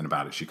say anything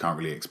about it. She can't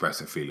really express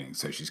her feelings,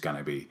 so she's going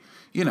to be,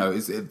 you know,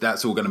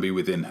 that's all going to be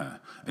within her.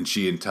 And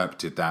she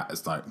interpreted that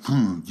as like,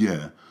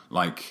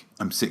 like,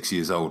 I'm 6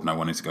 years old and I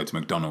wanted to go to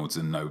McDonald's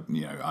and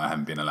I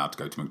haven't been allowed to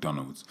go to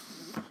McDonald's.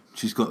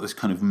 She's got this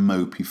kind of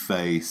mopey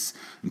face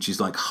and she's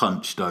like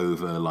hunched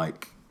over,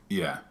 like,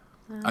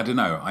 I don't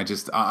know. I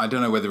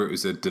don't know whether it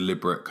was a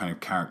deliberate kind of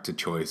character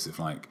choice of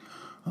like,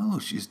 oh,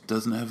 she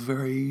doesn't have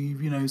very,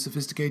 you know,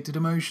 sophisticated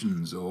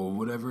emotions or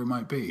whatever it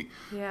might be.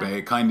 Yeah. But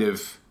it kind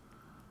of,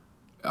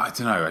 I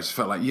don't know, I just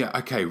felt like,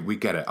 okay, we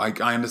get it.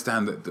 I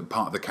understand that the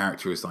part of the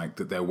character is like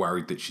that they're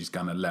worried that she's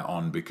going to let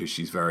on because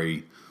she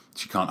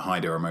can't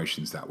hide her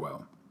emotions that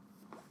well.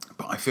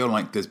 But I feel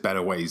like there's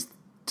better ways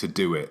to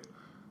do it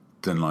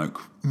than like,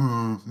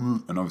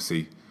 and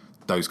obviously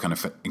those kind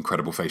of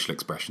incredible facial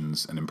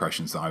expressions and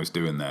impressions that I was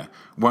doing there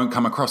won't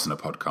come across in a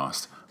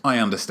podcast. I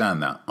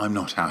understand that. I'm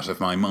not out of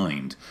my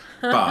mind.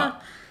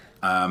 But,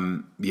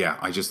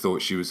 I just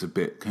thought she was a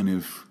bit kind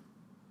of,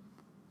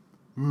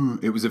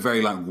 it was a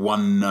very like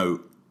one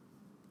note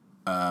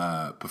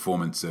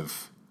performance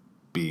of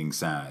being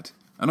sad.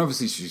 And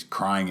obviously she's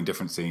crying in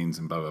different scenes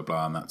and blah, blah,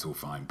 blah, and that's all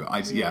fine. But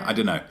I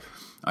don't know.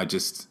 I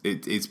just,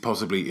 it's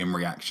possibly in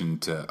reaction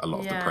to a lot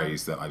of the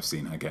praise that I've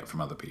seen her get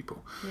from other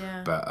people.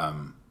 Yeah. But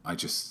I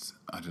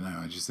don't know.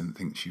 I just didn't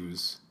think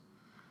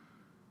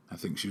I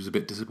think she was a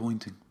bit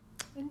disappointing.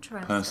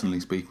 Interesting. Personally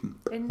speaking.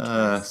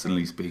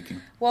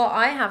 Well,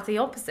 I have the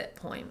opposite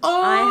point.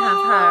 Oh! I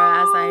have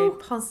her as a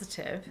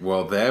positive.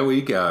 Well, there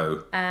we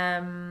go.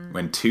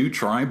 When two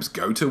tribes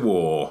go to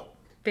war.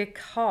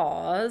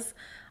 Because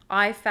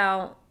I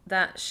felt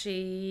that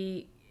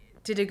she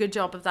did a good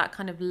job of that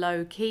kind of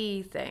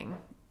low-key thing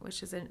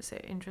which is so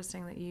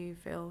interesting that you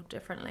feel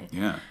differently.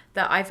 Yeah.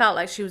 That I felt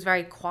like she was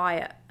very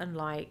quiet and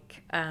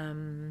like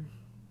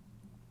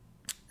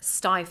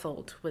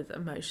stifled with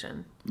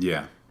emotion.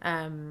 Yeah.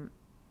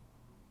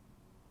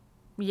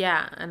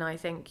 Yeah, and I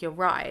think you're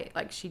right.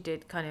 Like, she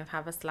did kind of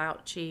have a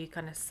slouchy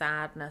kind of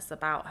sadness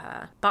about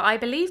her. But I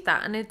believe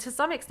that. And to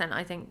some extent,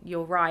 I think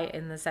you're right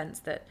in the sense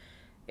that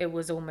it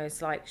was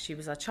almost like she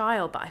was a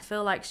child. But I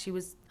feel like she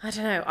was, I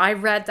don't know, I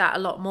read that a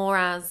lot more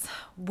as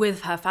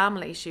with her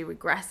family, she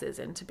regresses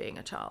into being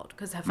a child.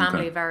 Because her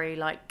family are very,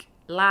 like,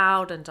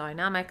 loud and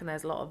dynamic. And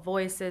there's a lot of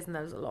voices and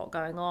there's a lot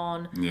going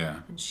on.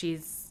 Yeah. And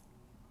she's,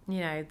 you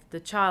know, the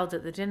child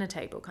at the dinner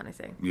table kind of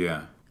thing.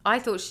 Yeah. I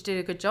thought she did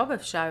a good job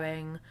of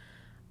showing...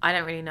 I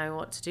don't really know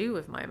what to do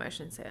with my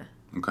emotions here.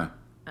 Okay.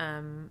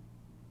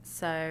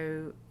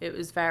 So it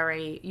was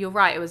very, you're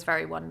right, it was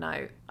very one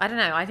note. I don't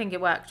know, I think it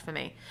worked for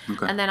me.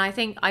 Okay. And then I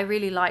think I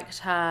really liked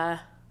her,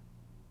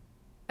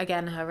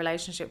 again, her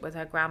relationship with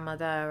her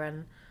grandmother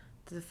and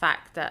the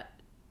fact that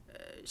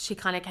she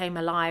kind of came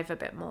alive a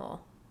bit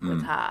more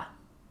with her,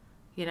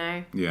 you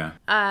know? Yeah.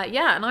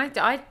 Yeah, and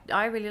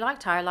I really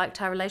liked her. I liked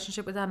her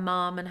relationship with her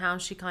mum and how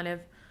she kind of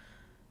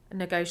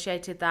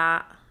negotiated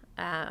that.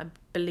 I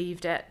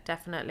believed it,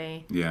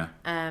 definitely. Yeah.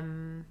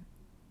 And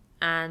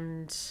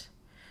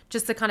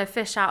just the kind of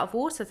fish out of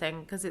water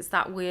thing, because it's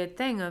that weird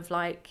thing of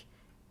like,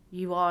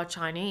 you are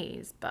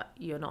Chinese, but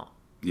you're not.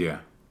 Yeah.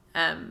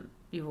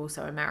 You're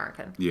also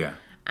American. Yeah.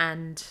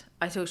 And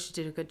I thought she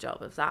did a good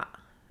job of that,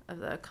 of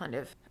the kind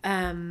of,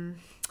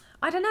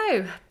 I don't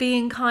know,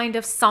 being kind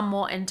of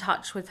somewhat in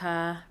touch with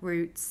her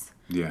roots.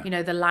 Yeah. You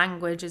know, the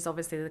language is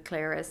obviously the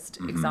clearest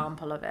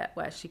example of it,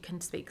 where she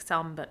can speak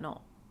some, but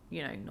not,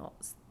 you know, not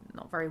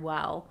very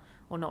well,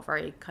 or not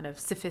very kind of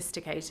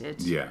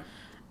sophisticated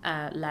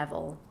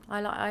level.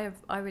 I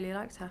really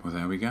liked her. Well,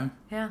 there we go.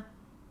 Yeah.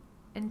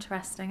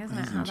 Interesting, isn't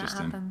it, That's how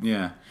interesting. that happens?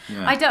 Yeah.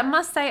 Yeah. I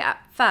must say,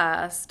 at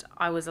first,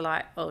 I was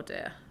like, oh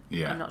dear.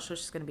 Yeah. I'm not sure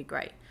she's going to be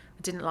great.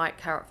 I didn't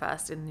like her at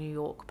first in the New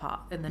York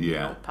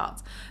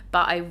parts.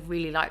 But I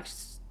really liked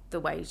the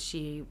way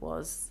she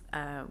was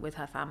with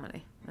her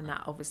family. And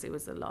that obviously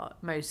was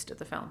most of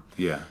the film.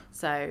 Yeah.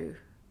 So,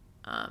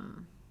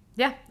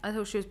 yeah, I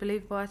thought she was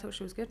believable. I thought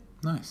she was good.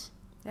 Nice.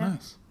 Yeah.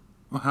 Nice.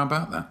 Well, how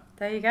about that?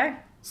 There you go.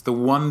 It's the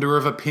wonder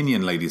of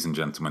opinion, ladies and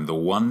gentlemen. The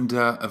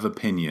wonder of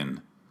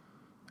opinion.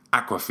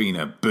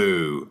 Aquafina,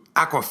 boo.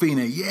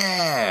 Aquafina,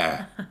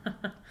 yeah.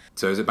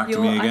 So is it back to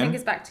me again? I think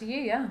it's back to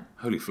you, yeah.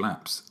 Holy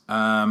flaps.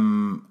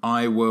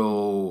 I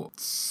will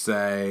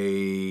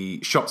say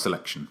shot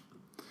selection.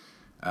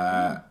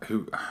 I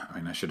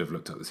should have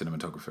looked up the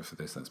cinematographer for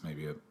this. That's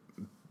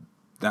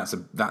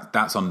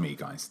on me,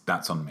 guys.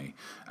 That's on me.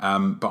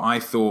 But I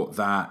thought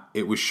that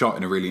it was shot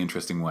in a really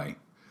interesting way.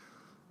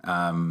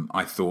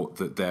 I thought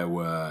that there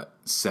were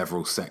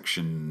several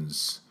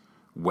sections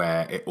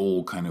where it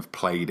all kind of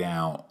played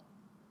out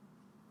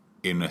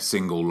in a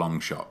single long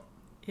shot.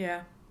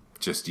 Yeah.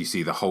 Just you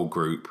see the whole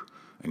group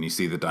and you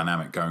see the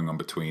dynamic going on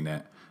between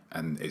it,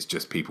 and it's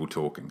just people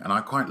talking. And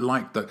I quite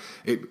liked that.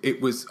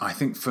 It was, I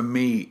think for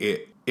me,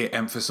 it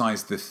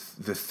emphasized the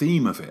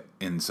theme of it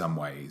in some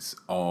ways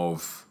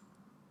of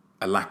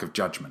a lack of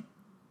judgment.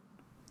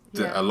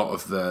 Yeah. A lot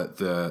of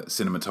the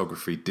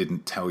cinematography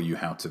didn't tell you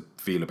how to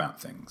feel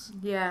about things.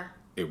 Yeah.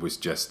 It was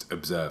just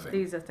observing.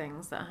 These are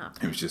things that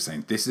happen. It was just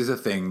saying, this is a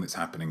thing that's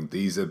happening.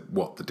 These are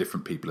what the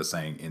different people are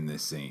saying in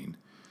this scene.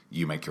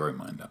 You make your own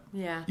mind up.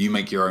 Yeah. You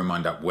make your own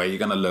mind up where you're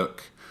going to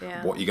look,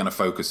 Yeah. what you're going to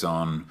focus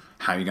on,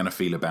 how you're going to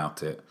feel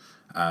about it.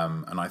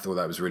 And I thought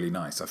that was really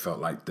nice. I felt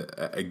like,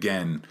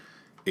 again,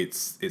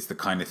 it's the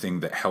kind of thing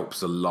that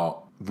helps a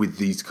lot with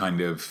these kind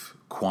of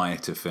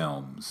quieter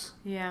films.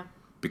 Yeah.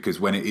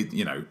 Because when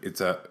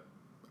it's a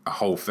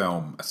whole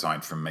film,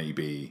 aside from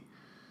maybe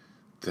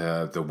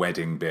the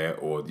wedding bit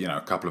or,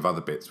 a couple of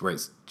other bits where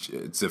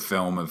it's a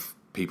film of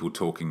people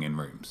talking in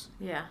rooms.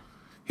 Yeah.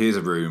 Here's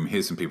a room,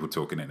 here's some people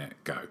talking in it,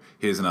 go.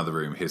 Here's another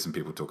room, here's some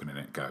people talking in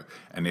it, go.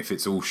 And if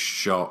it's all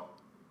shot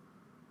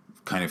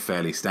kind of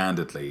fairly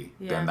standardly,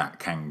 then that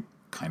can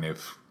kind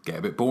of get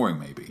a bit boring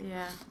maybe.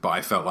 Yeah. But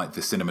I felt like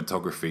the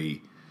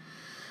cinematography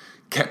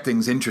kept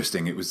things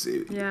interesting. It was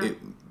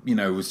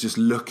was just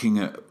looking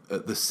at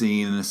the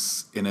scene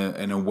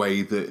in a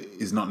way that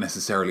is not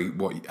necessarily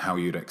how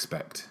you'd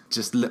expect.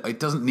 Just it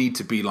doesn't need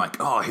to be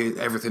like, here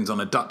everything's on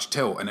a Dutch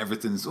tilt and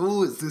everything's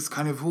it's this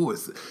kind of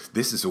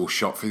this is all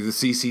shot through the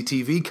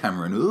CCTV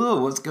camera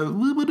and what's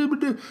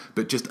going,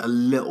 but just a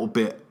little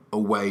bit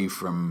away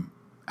from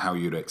how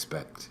you'd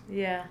expect.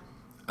 Yeah.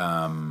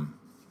 I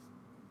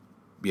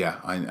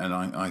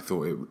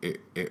thought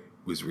it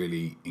was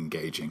really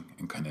engaging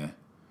and kind of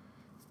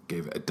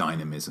gave it a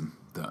dynamism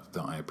that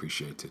I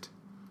appreciated.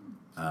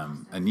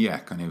 And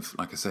kind of,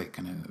 like I say, it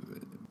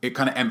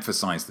kind of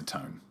emphasized the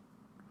tone.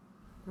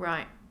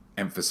 Right.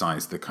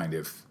 Emphasized the kind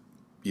of,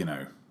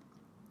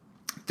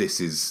 this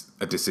is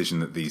a decision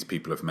that these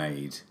people have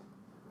made.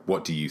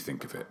 What do you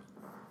think of it?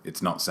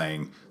 It's not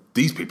saying,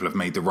 these people have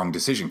made the wrong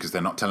decision because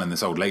they're not telling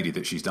this old lady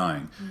that she's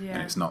dying. Yeah.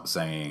 And it's not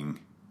saying,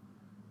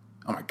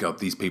 oh my God,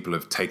 these people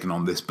have taken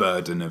on this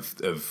burden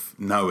of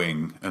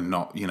knowing and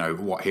not,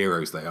 what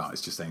heroes they are.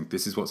 It's just saying,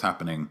 this is what's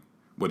happening.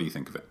 What do you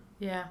think of it?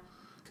 Yeah.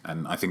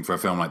 And I think for a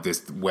film like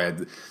this,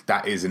 where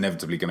that is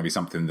inevitably going to be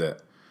something that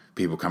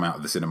people come out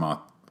of the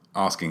cinema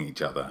asking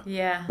each other.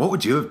 Yeah. What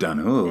would you have done?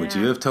 Oh, would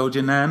you have told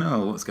your nan?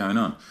 Oh, what's going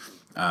on?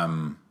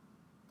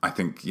 I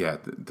think,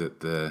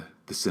 the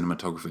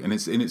cinematography, and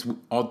it's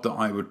odd that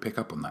I would pick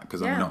up on that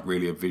because I'm not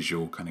really a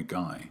visual kind of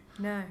guy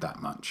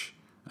that much.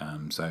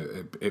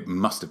 So it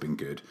must have been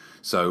good.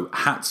 So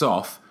hats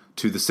off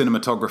to the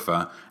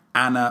cinematographer,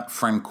 Anna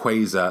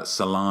Franqueza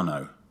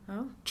Solano.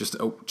 Oh.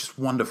 Just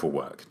wonderful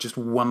work. Just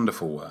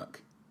wonderful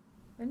work.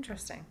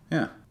 Interesting.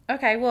 Yeah.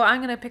 Okay, well, I'm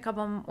going to pick up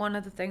on one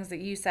of the things that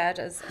you said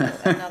as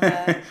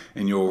another...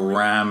 In your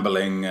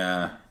rambling...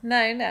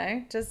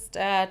 No. Just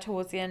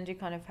towards the end, you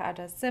kind of had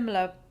a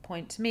similar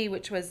point to me,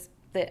 which was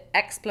the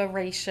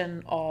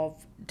exploration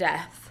of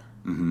death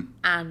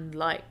and,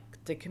 like,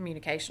 the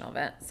communication of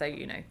it. So,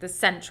 the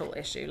central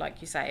issue,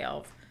 like you say,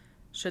 of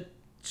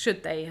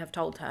should they have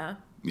told her?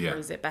 Yeah. Or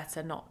is it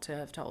better not to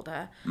have told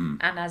her?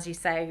 And as you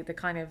say, the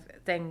kind of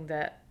thing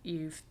that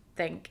you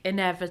think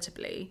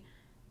inevitably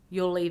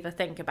you'll either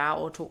think about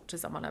or talk to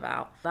someone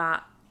about,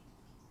 that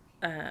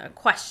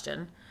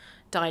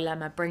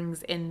dilemma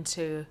brings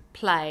into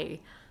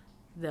play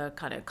the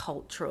kind of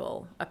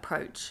cultural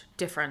approach,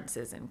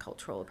 differences in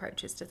cultural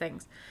approaches to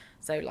things.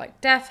 So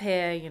like death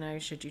here,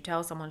 should you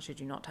tell someone, should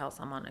you not tell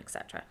someone,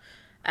 etc.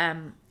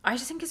 I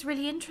just think it's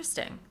really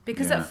interesting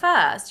because at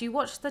first you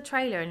watch the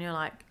trailer and you're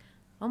like,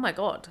 oh my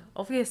God,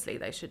 obviously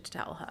they should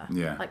tell her.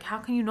 Yeah. Like, how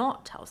can you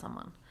not tell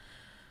someone?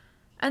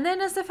 And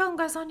then as the film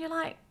goes on, you're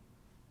like,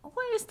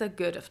 what is the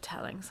good of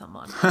telling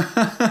someone?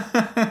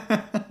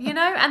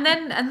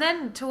 And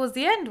then towards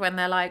the end when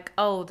they're like,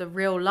 oh, the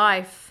real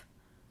life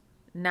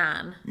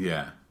Nan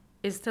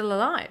is still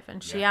alive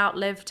and she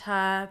outlived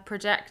her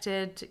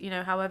projected,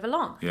 however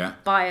long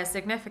by a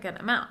significant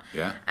amount.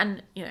 Yeah.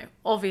 And,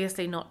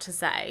 obviously not to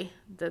say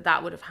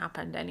that would have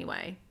happened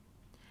anyway.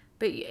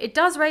 But it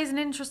does raise an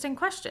interesting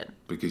question.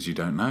 Because you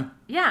don't know.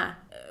 Yeah.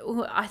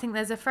 I think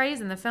there's a phrase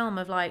in the film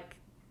of like,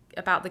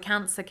 about the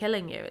cancer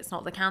killing you. It's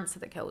not the cancer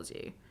that kills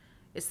you.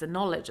 It's the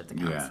knowledge of the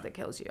cancer that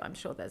kills you. I'm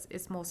sure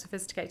it's more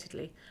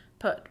sophisticatedly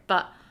put.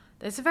 But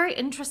there's a very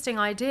interesting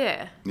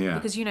idea. Yeah.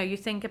 Because, you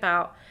think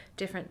about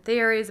different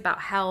theories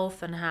about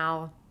health and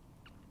how,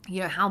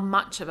 how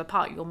much of a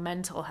part your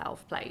mental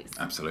health plays.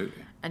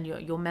 Absolutely. And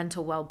your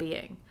mental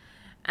well-being.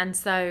 And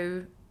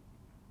so,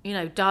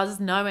 does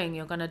knowing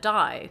you're going to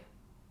die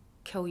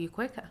kill you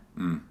quicker?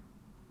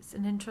 It's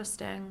an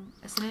interesting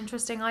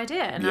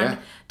idea, and I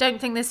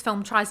don't think this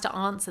film tries to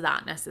answer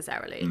that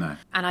necessarily. No.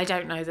 And I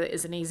don't know that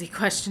it's an easy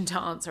question to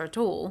answer at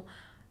all.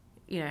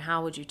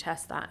 How would you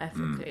test that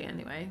ethically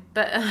anyway?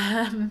 But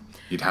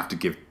you'd have to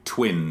give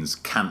twins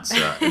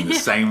cancer in the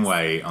same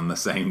way on the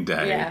same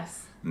day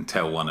and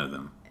tell one of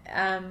them.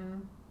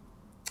 And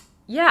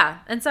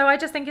so I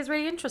just think it's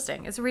really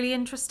interesting. It's a really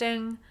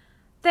interesting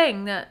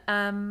thing that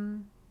I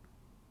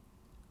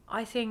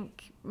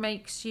think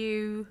makes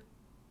you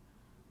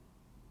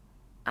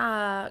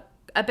a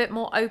bit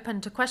more open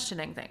to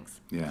questioning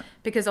things. Yeah.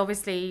 Because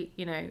obviously,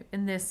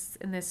 in this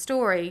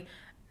story,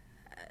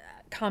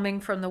 coming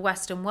from the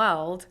Western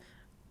world,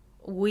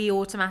 we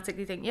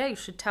automatically think, you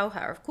should tell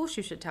her. Of course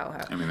you should tell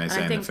her. I mean, they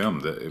say in the film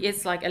that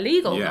it's like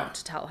illegal not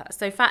to tell her.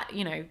 So,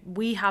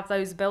 we have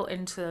those built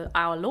into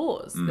our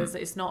laws.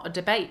 It's not a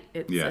debate.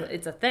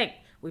 It's a thing.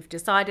 We've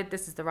decided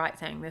this is the right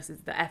thing. This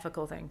is the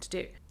ethical thing to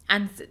do.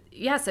 And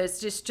so it's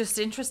just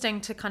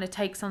interesting to kind of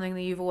take something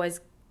that you've always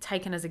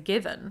taken as a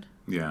given.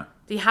 Yeah.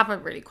 That you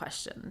haven't really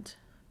questioned,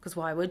 because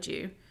why would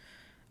you?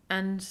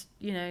 And,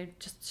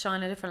 just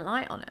shine a different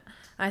light on it.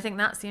 I think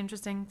that's the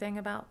interesting thing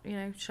about,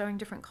 showing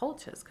different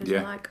cultures, because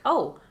you're like,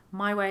 oh,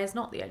 my way is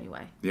not the only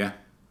way. Yeah.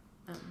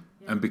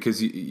 And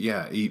because,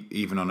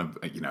 even on a,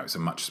 it's a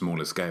much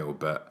smaller scale,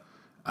 but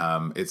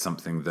it's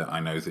something that I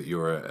know that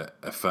you're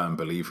a firm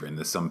believer in.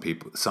 There's some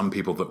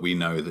people that we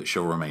know that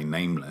shall remain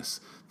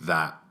nameless,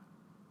 that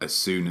as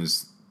soon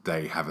as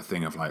they have a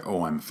thing of like,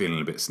 oh, I'm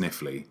feeling a bit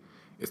sniffly,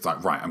 it's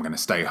like, right, I'm going to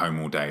stay home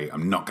all day.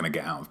 I'm not going to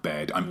get out of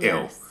bed. I'm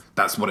ill.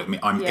 That's what it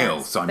means. I'm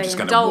ill, so I'm just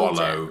going to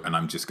wallow and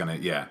I'm just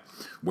going to,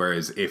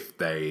 Whereas if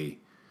they,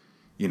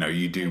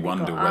 you do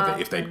wonder whether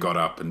if they'd got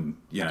up and,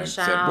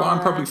 said, well,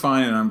 I'm probably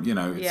fine and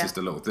I'm, it's just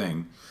a little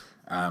thing.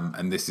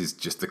 And this is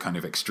just the kind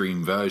of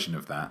extreme version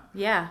of that.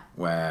 Yeah.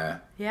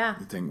 Where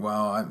you think,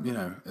 well,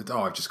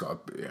 I've just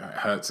got it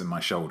hurts in my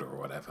shoulder or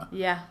whatever.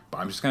 Yeah. But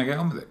I'm just going to get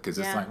on with it because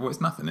it's like, well,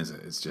 it's nothing, is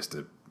it? It's just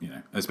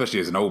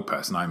especially as an old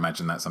person, I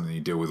imagine that's something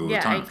you deal with all the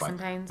time. Aches and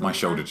pains my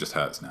shoulder just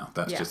hurts now.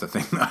 That's just a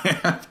thing that I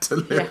have to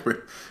live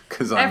with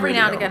because I'm every really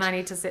now and old. again I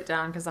need to sit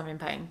down because I'm in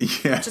pain.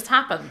 Yeah. It just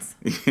happens.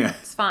 Yeah.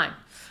 It's fine.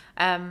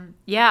 I'm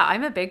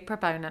a big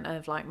proponent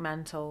of like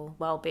mental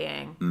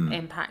well-being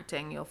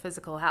impacting your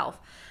physical health.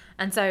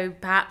 And so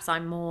perhaps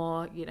I'm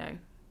more,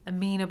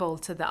 amenable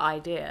to the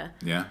idea.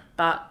 Yeah.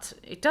 But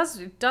it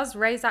does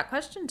raise that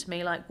question to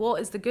me, like, what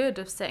is the good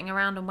of sitting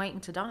around and waiting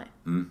to die?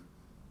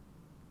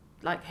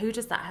 Like, who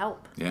does that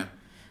help? Yeah.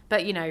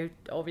 But, you know,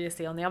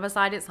 obviously on the other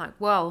side, it's like,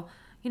 well,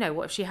 you know,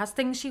 what if she has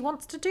things she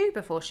wants to do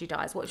before she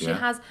dies? What if she Yeah.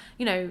 has,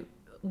 you know,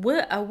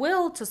 a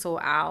will to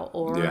sort out,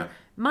 or Yeah.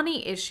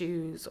 money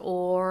issues,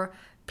 or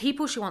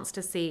people she wants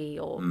to see,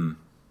 or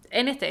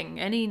anything,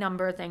 any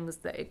number of things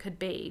that it could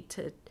be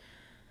to...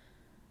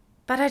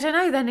 But I don't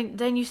know,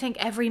 then you think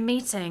every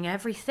meeting,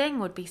 everything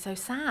would be so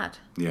sad.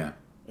 Yeah.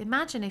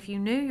 Imagine if you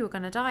knew you were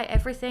going to die,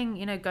 everything,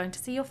 you know, going to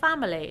see your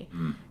family,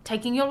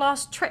 taking your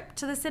last trip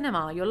to the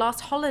cinema, your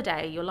last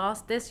holiday, your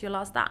last this, your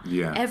last that.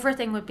 Yeah.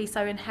 Everything would be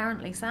so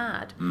inherently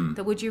sad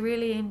that would you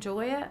really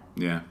enjoy it?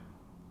 Yeah.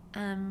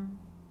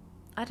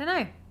 I don't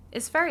know.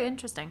 It's very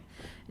interesting.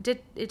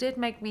 It did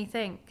make me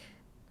think,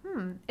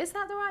 is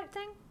that the right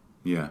thing?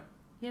 Yeah.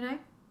 You know?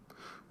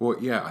 Well,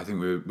 yeah, I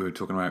think we were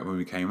talking about it when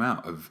we came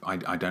out.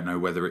 I don't know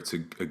whether it's a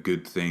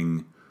good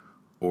thing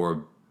or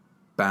a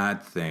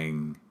bad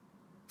thing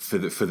for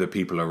the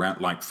people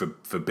around, like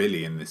for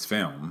Billy in this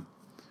film.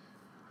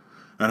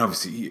 And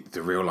obviously,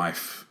 the real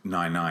life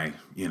Nai,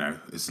 you know,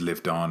 has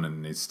lived on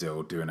and is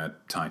still doing a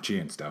Tai Chi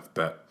and stuff.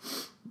 But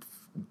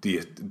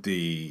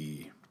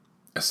the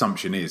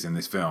assumption is in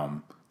this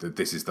film that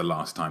this is the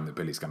last time that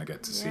Billy's going to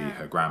get to see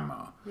her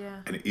grandma.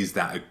 Yeah. And is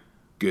that a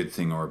good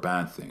thing or a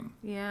bad thing?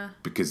 Yeah.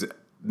 Because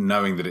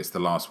knowing that it's the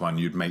last one,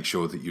 you'd make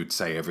sure that you'd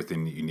say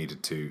everything that you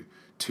needed to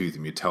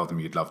them. You'd tell them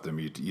you'd love them.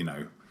 You'd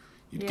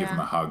give them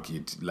a hug.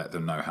 You'd let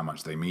them know how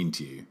much they mean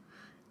to you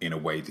in a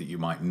way that you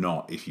might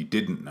not if you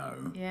didn't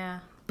know. Yeah.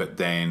 But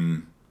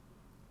then...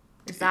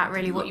 Is that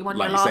really what you want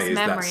like your you last say, is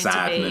that memory to be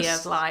sadness?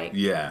 of, like,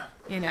 Yeah.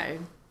 you know,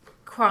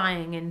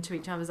 crying into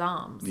each other's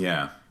arms?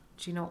 Yeah.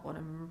 Do you not want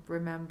to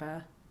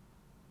remember,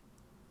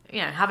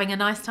 you know, having a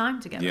nice time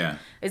together? Yeah.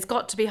 It's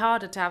got to be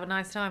harder to have a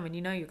nice time when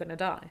you know you're going to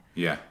die.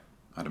 Yeah.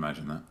 I'd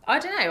imagine that. I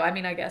don't know. I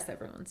mean, I guess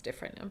everyone's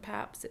different, and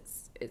perhaps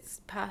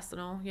it's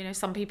personal. You know,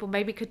 some people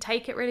maybe could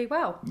take it really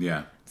well.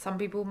 Yeah. Some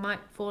people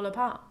might fall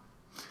apart.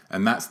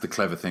 And that's the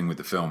clever thing with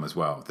the film as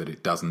well, that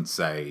it doesn't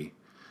say,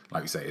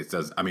 like you say, it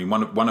does. I mean,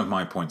 one of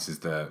my points is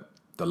the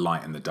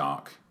light and the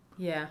dark.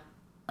 Yeah.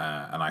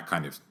 And I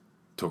kind of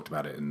talked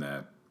about it in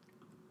the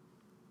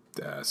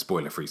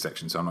spoiler-free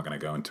section, so I'm not going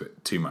to go into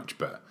it too much,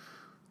 but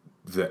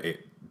that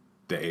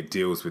it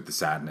deals with the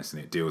sadness and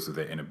it deals with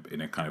it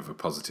in a kind of a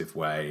positive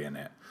way, and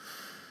it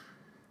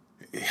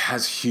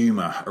has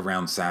humor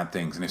around sad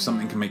things. And if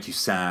something can make you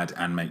sad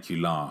and make you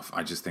laugh,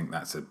 I just think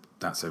that's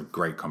a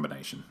great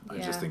combination. I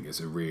just think it's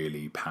a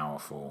really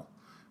powerful,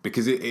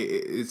 because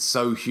it's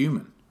so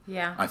human.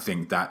 Yeah. I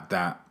think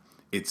that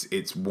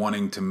it's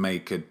wanting to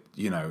make a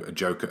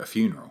joke at a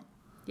funeral.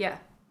 Yeah.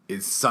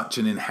 It's such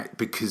an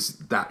because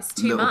that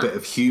too little bit much.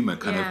 of humor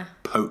kind Yeah. of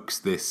pokes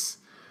this,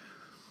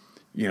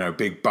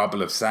 big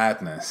bubble of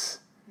sadness,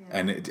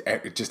 and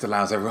it just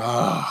allows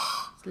everyone.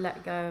 Just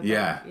let go of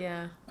Yeah. it.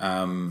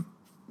 Yeah.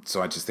 So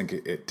I just think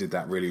it did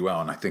that really well,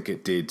 and I think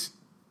it did,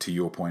 to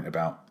your point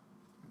about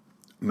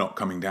not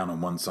coming down on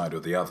one side or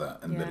the other,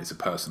 and that it's a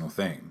personal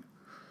thing.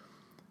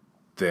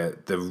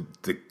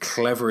 The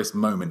cleverest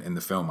moment in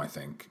the film, I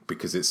think,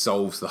 because it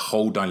solves the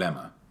whole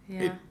dilemma,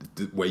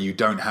 where you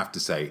don't have to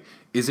say,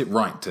 is it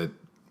right to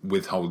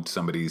withhold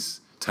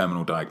somebody's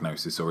terminal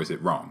diagnosis or is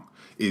it wrong?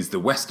 Is the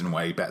Western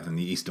way better than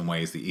the Eastern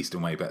way? Is the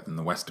Eastern way better than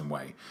the Western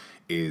way?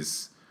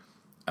 Was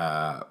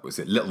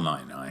it Little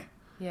Nai?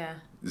 Yeah.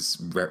 This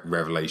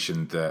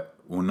revelation that,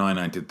 well,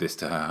 Nai did this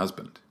to her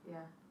husband. Yeah.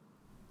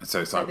 And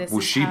so it's So like, this well,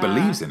 is she her-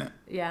 believes in it.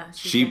 Yeah.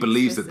 She thinks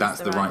believes this that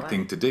that's is the right way.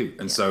 thing to do.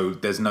 And so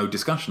there's no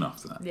discussion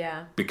after that.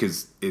 Yeah.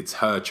 Because it's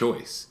her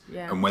choice.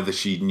 Yeah. And whether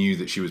she knew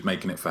that she was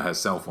making it for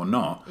herself or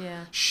not,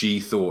 she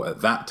thought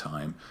at that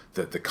time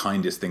that the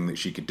kindest thing that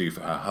she could do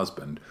for her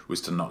husband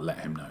was to not let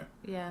him know.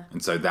 Yeah.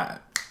 And so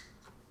that,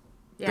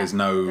 Yeah. there's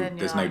no Then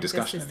you're like,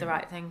 discussion This is the anymore.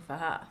 right thing for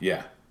her.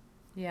 Yeah.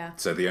 Yeah.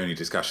 So the only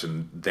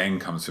discussion then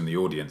comes from the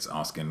audience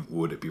asking,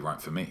 would it be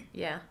right for me?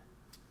 Yeah.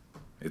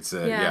 It's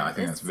Yeah, I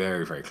think that's it's-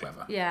 very, very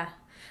clever. Yeah.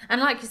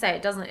 And like you say,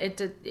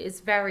 it's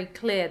very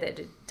clear that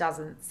it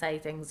doesn't say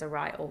things are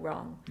right or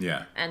wrong.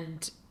 Yeah.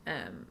 And,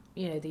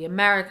 the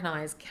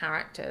Americanized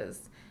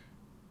characters,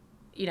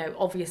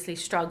 obviously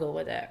struggle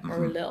with it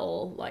or a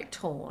little, like,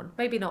 torn.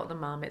 Maybe not the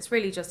mum. It's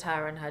really just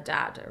her and her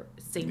dad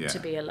seem to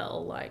be a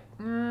little, like,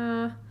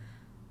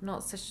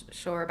 not so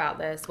sure about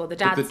this. Well, the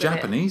dad's But the a bit-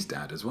 Japanese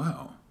dad as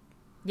well.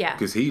 Yeah.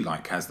 Because he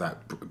has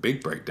that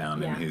big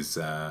breakdown in Yeah. his.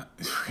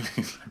 It's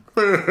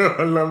really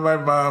I love my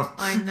mom.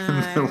 I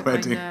know. the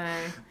wedding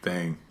I know.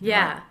 thing.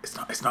 Yeah.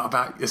 Like, it's not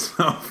about. It's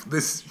not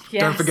this.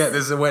 Yes. Don't forget,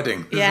 this is a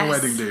wedding. This Yes. is a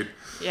wedding, dude.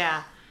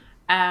 Yeah.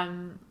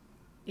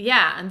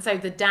 Yeah, and so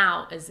the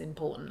doubt is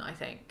important, I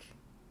think.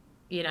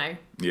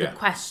 The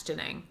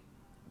questioning,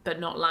 but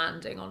not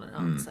landing on an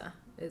answer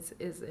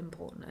is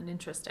important and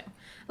interesting.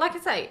 Like I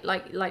say,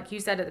 like you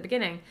said at the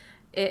beginning,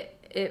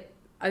 it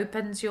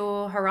opens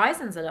your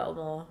horizons a little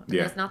more.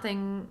 Yeah. There's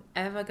nothing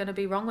ever going to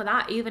be wrong with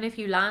that, even if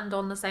you land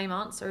on the same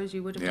answer as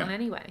you would have done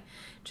anyway.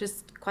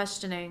 Just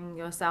questioning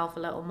yourself a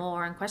little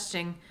more and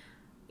questioning,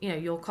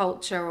 your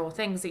culture or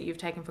things that you've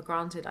taken for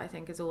granted, I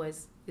think is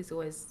always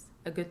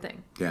a good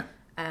thing. Yeah.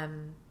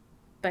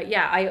 But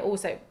yeah, I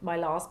also, my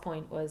last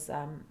point was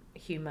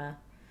humor.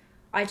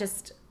 I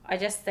just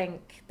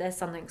think there's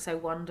something so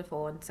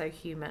wonderful and so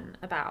human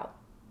about,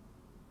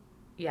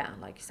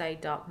 like you say,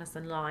 darkness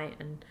and light,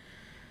 and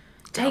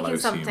taking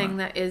Gallows something humour.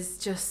 that is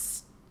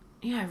just,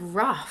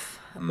 rough,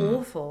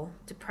 awful,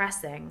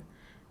 depressing,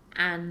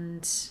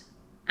 and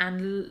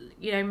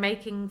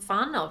making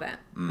fun of it,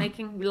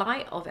 making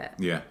light of it.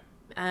 Yeah.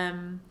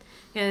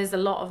 There's a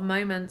lot of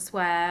moments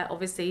where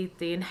obviously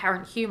the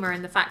inherent humor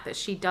in the fact that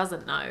she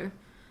doesn't know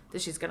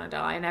that she's going to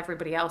die and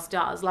everybody else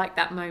does, like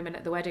that moment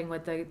at the wedding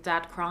with the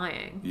dad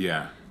crying,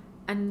 Yeah.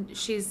 and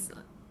she's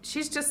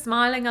just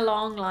smiling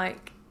along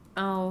like,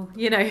 oh,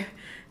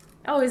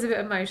 he's a bit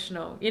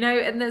emotional,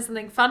 and there's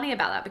something funny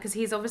about that because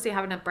he's obviously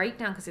having a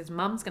breakdown because his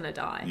mum's going to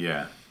die.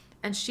 Yeah.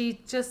 And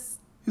she just,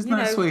 Isn't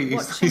that sweet?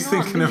 He's watching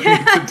thinking on. of Yeah,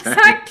 me today.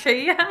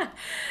 exactly, yeah.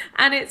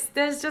 And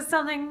there's just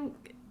something,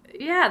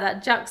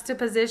 that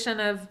juxtaposition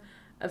of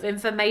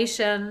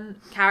information,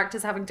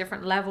 characters having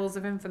different levels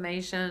of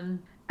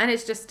information, and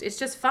it's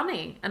just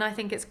funny. And I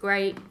think it's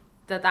great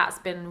that that's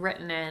been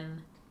written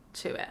in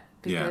to it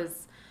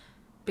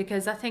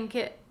because I think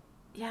it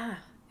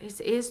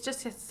is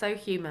just so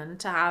human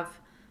to have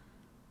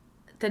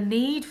the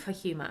need for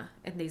humor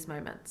in these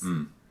moments.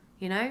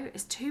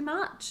 It's too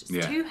much.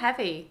 It's too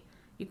heavy.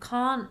 You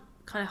can't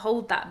kind of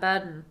hold that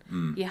burden.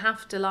 You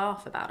have to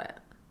laugh about it.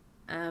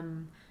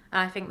 And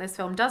I think this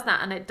film does that,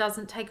 and it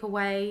doesn't take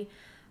away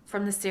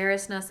from the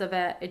seriousness of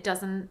it. It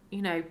doesn't,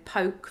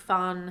 poke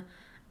fun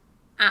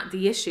at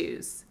the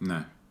issues.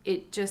 No.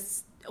 It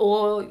just,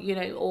 or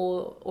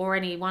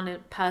any one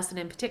person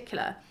in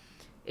particular.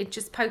 It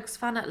just pokes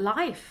fun at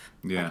life.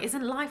 Yeah. Like,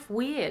 isn't life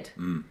weird?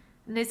 And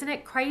isn't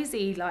it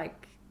crazy,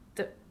 like,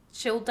 that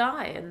she'll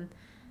die? And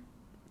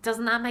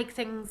doesn't that make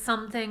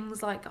some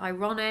things like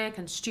ironic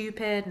and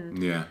stupid?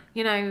 And,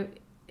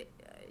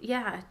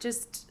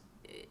 just,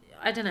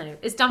 I don't know.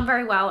 It's done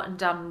very well and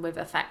done with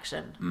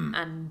affection.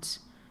 And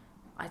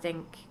I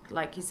think,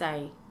 like you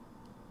say,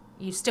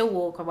 you still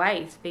walk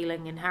away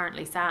feeling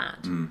inherently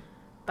sad.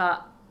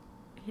 But,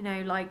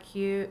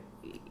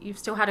 you've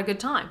still had a good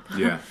time.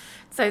 Yeah.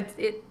 So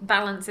it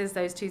balances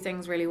those two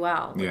things really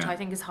well, which I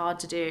think is hard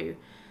to do.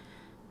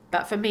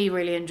 But for me,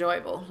 really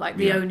enjoyable. Like,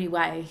 the only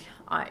way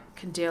I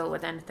can deal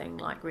with anything,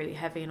 like, really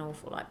heavy and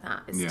awful like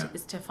that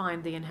is to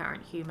find the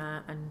inherent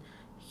humour and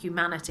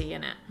humanity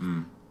in it.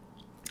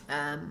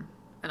 And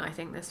I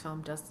think this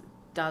film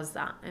does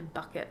that in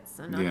buckets,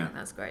 and I think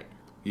that's great.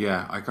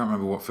 Yeah, I can't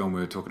remember what film we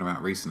were talking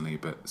about recently,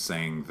 but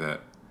saying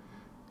that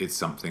it's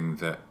something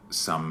that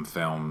some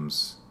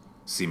films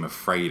seem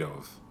afraid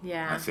of.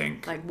 Yeah, I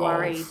think, like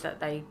worried that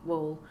they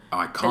will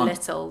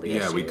belittle the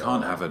issue. We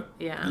can't have a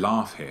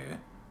laugh here,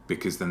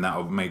 because then that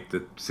will make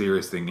the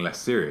serious thing less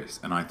serious.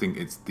 And I think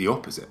it's the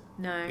opposite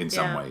in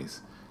some ways,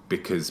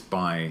 because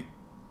by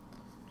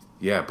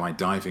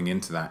diving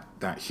into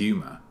that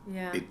humour,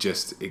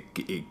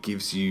 it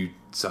gives you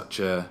such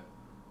a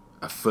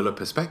fuller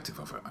perspective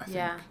of it, I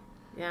think.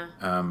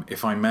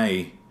 If I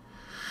may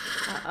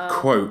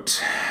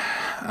quote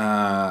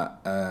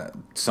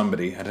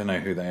somebody, I don't know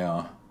who they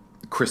are,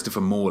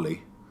 Christopher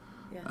Morley.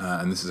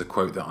 And this is a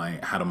quote that I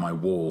had on my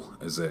wall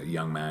as a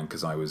young man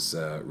because I was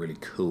really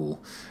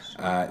cool.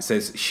 It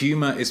says,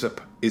 "Humour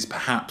is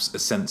perhaps a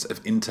sense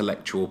of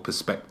intellectual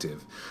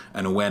perspective,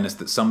 an awareness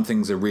that some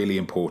things are really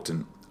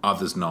important,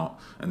 others not,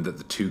 and that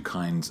the two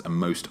kinds are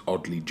most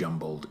oddly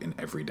jumbled in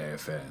everyday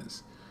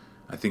affairs."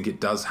 I think it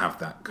does have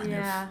that kind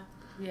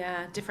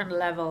of different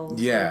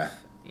levels.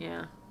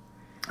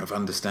 Of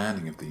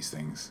understanding of these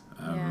things.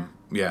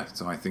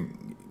 So I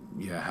think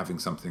having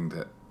something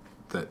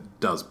that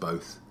does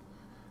both.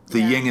 The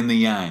yin and the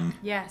yang.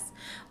 Yes.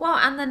 Well,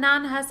 and the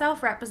Nan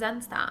herself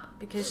represents that,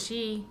 because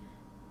she,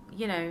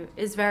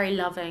 is very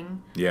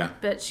loving. Yeah.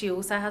 But she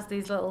also has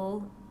these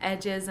little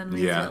edges and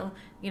these little,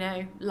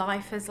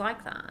 life is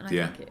like that. And I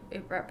think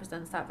it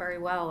represents that very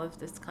well, of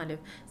this kind of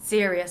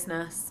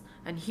seriousness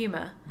and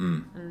humour.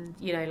 And,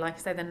 like I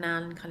say, the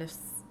Nan kind of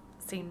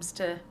seems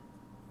to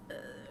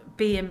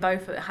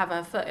have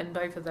her foot in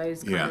both of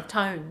those kind of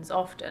tones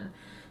often.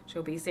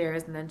 She'll be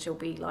serious and then she'll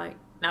be like,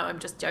 "No, I'm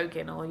just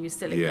joking," or "You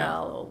silly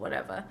girl," or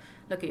whatever.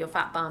 "Look at your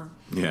fat bum."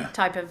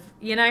 Type of,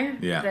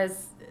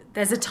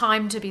 there's a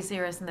time to be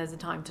serious and there's a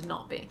time to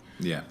not be.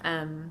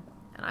 And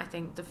I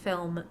think the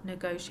film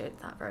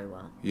negotiates that very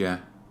well.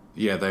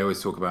 They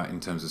always talk about, in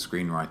terms of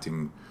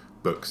screenwriting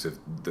books, of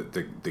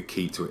the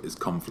key to it is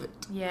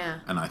conflict.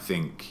 And I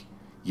think,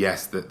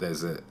 yes, that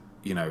there's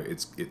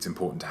it's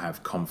important to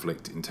have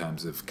conflict in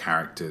terms of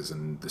characters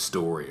and the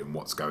story and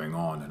what's going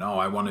on, and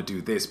I want to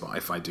do this, but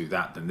if I do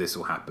that, then this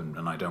will happen,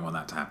 and I don't want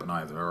that to happen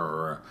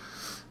either.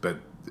 But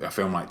a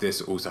film like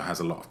this also has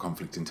a lot of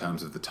conflict in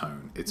terms of the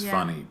tone. It's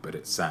funny, but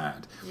it's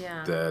sad.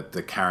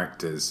 The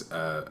characters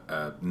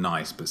are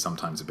nice, but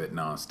sometimes a bit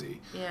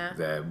nasty.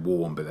 They're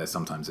warm, but they're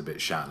sometimes a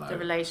bit shallow. The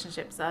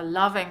relationships are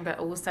loving, but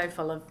also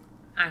full of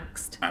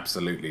angst.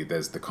 Absolutely.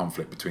 There's the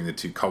conflict between the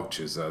two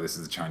cultures. This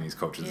is the Chinese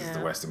culture, this is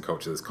the Western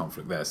culture. There's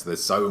conflict there. So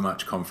there's so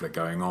much conflict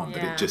going on,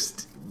 but it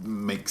just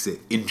makes it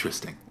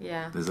interesting.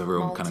 There's a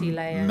real kind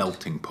of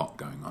melting pot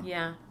going on.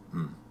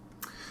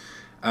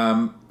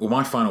 Well,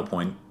 my final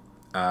point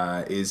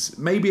is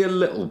maybe a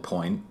little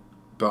point,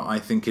 but I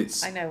think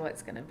it's... I know what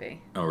it's going to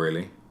be. Oh,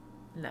 really?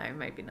 No,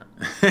 maybe not.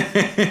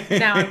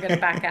 Now I'm going to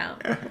back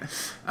out.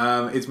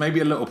 It's maybe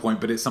a little point,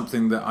 but it's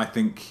something that I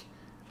think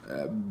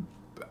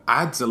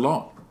adds a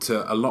lot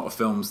to a lot of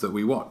films that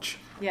we watch.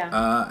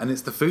 Yeah. And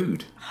it's the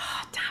food.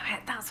 Oh, damn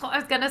it. That's what I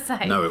was going to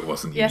say. No, it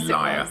wasn't. You Yes, it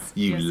liar. was.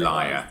 You Yes, it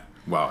liar.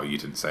 was. Well, you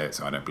didn't say it,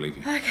 so I don't believe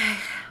you. Okay.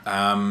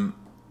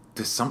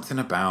 There's something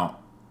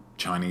about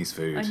Chinese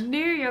food. I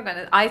knew you were going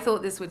to... I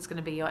thought this was going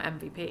to be your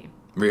MVP.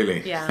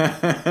 Really?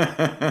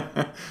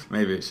 Yeah.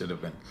 Maybe it should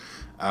have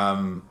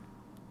been.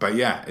 But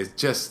yeah, it's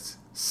just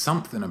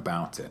something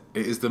about it.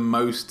 It is the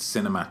most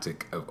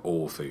cinematic of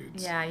all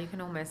foods. Yeah, you can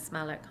almost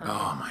smell it. Can't you?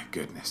 Oh my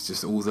goodness,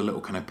 just all the little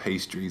kind of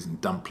pastries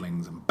and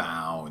dumplings and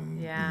bao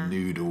and Yeah.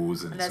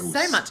 noodles and There's it's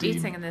all so much steam.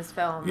 eating in this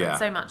film. Yeah. And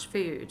so much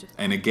food.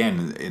 And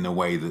again, in a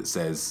way that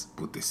says,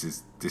 well, this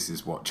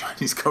is what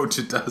Chinese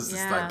culture does.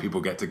 It's Yeah. like people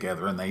get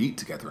together and they eat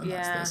together and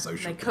that's Yeah. their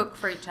social They thing. cook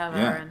for each other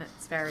Yeah. and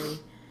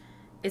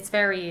it's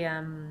very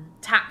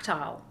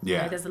tactile. You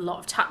Yeah. know, there's a lot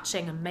of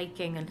touching and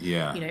making and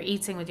Yeah.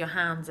 eating with your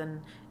hands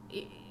and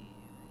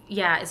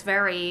yeah, it's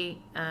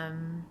very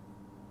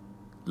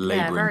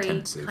Labour very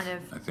intensive, kind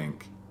of- I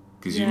think.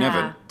 Because you Yeah.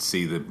 never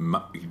see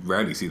you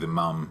rarely see the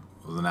mum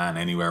or the nan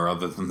anywhere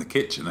other than the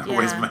kitchen. They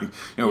always Yeah. make,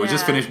 we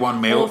just Yeah. finished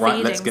one meal, Or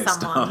right, let's feeding get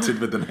someone.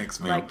 started with the next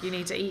meal. like you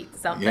need to eat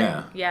something.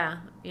 Yeah.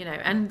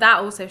 And that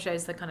also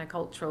shows the kind of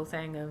cultural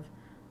thing of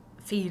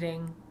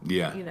feeding.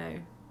 Yeah.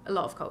 A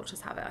lot of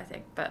cultures have it, I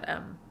think, but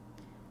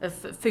of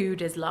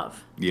food is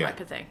love Yeah.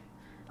 type of thing.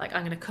 Like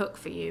I'm going to cook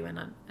for you, and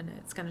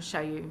it's going to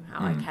show you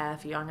how I care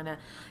for you. I'm going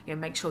to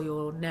make sure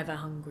you're never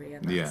hungry,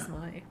 and that's Yeah.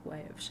 my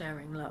way of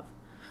sharing love.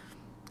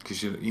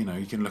 Because you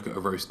can look at a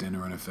roast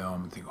dinner in a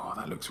film and think, oh,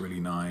 that looks really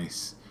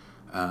nice.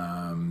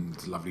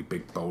 It's a lovely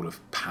big bowl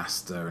of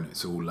pasta, and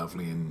it's all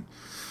lovely and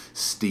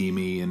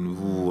steamy, and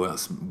ooh,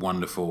 that's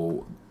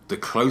wonderful. The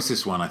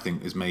closest one I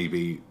think is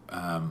maybe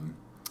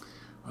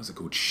what's it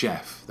called,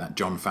 Chef, that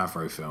Jon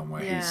Favreau film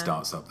where Yeah. he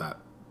starts up that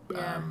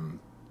Yeah.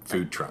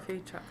 food truck.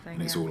 Food truck thing,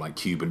 And it's yeah. all like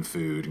Cuban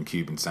food and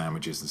Cuban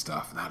sandwiches and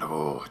stuff. And that,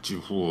 It's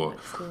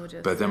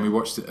gorgeous. But then yeah. we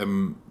watched it.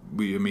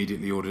 We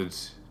immediately ordered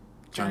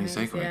Chinese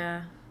takeaway.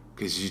 Yeah.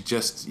 Because you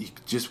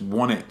just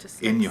want it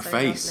Just in looks your so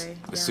face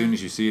lovely, as yeah. soon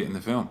as you see it in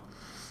the film.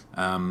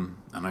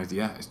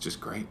 It's just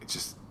great. It's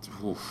just,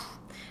 oof.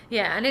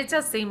 Yeah, and it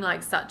does seem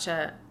like such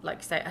a, like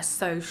you say, a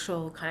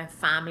social kind of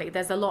family.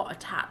 There's a lot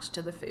attached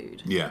to the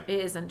food. Yeah. It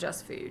isn't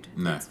just food.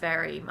 No. It's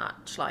very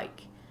much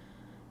like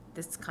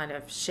this kind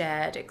of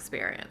shared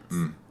experience.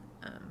 And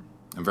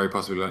very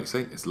possibly, like you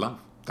say, it's love.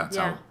 That's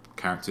Yeah. how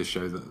characters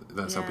show that.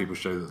 That's how Yeah. people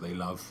show that they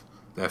love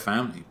their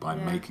family by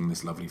Yeah. making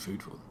this lovely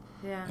food for them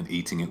Yeah. and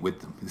eating it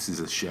with them. This is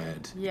a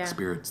shared Yeah.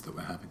 experience that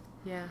we're having.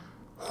 Yeah.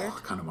 Oh, I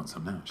kind of want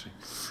some now, actually.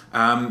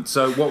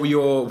 So, what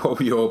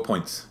were your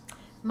points?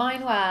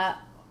 Mine were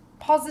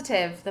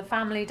positive, the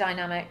family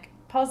dynamic,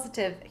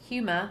 positive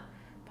humour,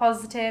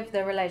 positive,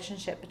 the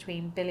relationship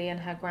between Billy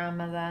and her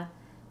grandmother,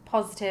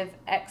 positive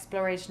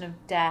exploration of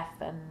death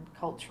and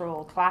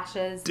cultural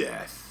clashes,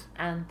 Death.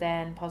 and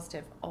then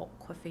positive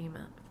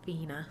Aquafina.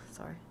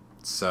 Sorry.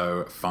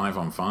 So 5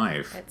 on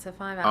 5. It's a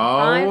 5 out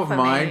of 5 Oh for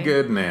my me.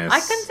 goodness! I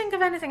couldn't think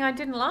of anything I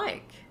didn't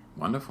like.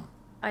 Wonderful,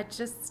 I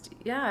just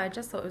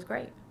thought it was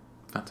great.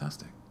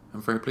 fantastic.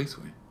 I'm very pleased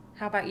with you.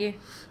 How about you?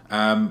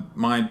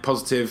 Mine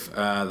positive,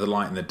 The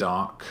Light in the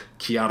Dark,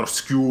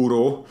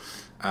 Chiaroscuro.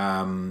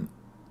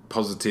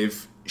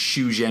 Positive,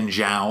 Xu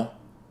Zhenjiao.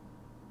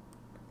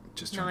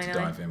 Just trying to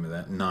Nine-Eye. dive in with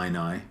that.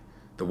 Nine-Eye,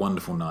 the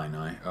wonderful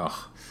Nine-Eye.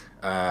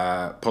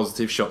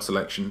 Positive, shot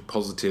selection.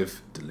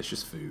 Positive,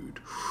 delicious food.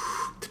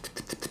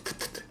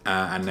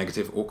 And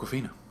negative,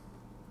 Awkwafina.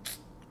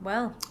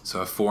 Well,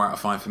 So a 4 out of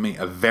 5 for me.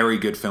 A very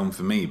good film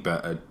for me,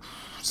 but a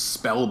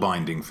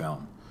spellbinding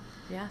film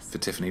yes. for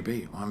Tiffany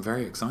B. Well, I'm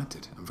very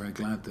excited. I'm very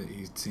glad that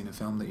you've seen a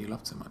film that you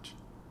loved so much.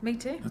 Me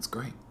too. That's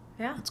great.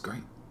 Yeah. That's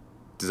great.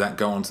 Does that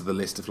go onto the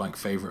list of like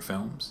favourite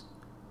films?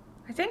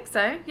 I think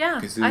so. Yeah.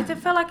 'Cause I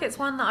feel like it's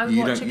one that I would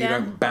watch You again.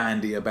 don't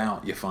bandy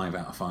about your 5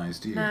 out of 5s,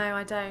 do you? No,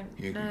 I don't.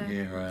 You- no.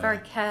 you're, Very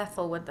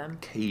careful with them.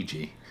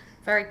 Cagey.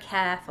 Very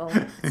careful.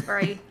 It's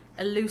very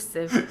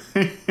elusive.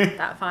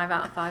 That 5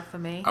 out of 5 for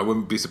me. I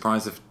wouldn't be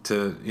surprised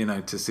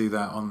to see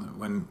that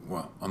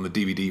on the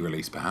DVD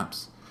release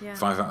perhaps. Yeah.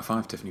 5 out of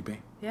 5 Tiffany B.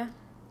 Yeah.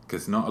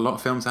 Because not a lot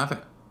of films have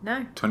it.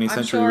 No. 20th I'm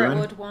Century sure Women?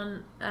 it would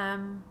want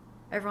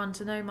everyone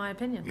to know my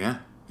opinion. Yeah,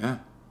 yeah.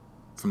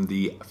 From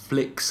the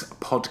Flicks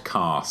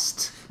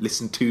podcast,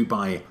 listened to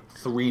by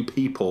 3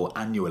 people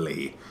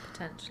annually.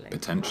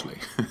 Potentially.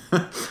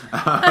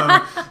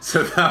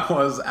 So that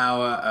was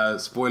our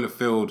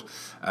spoiler-filled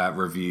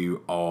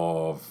review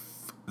of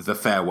The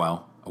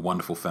Farewell, a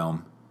wonderful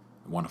film,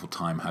 a wonderful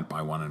time had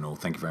by one and all.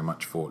 Thank you very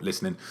much for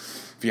listening.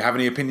 If you have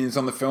any opinions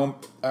on the film,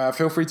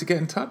 feel free to get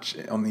in touch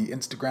on the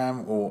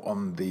Instagram or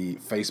on the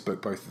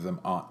Facebook. Both of them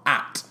are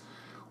at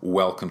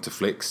Welcome to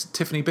Flicks.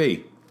 Tiffany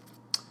B,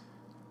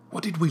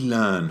 what did we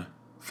learn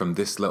from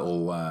this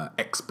little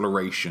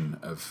exploration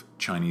of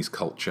Chinese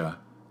culture,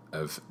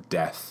 of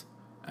death,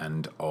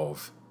 and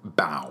of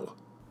Bao.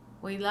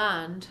 We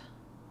learned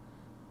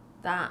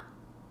that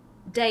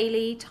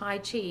daily Tai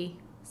Chi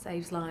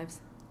saves lives.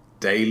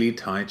 Daily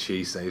Tai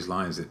Chi saves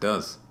lives. It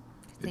does.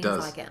 It Things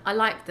does. like it. I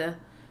like the...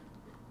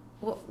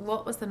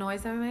 What was the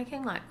noise they were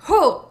making? Like,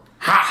 ho!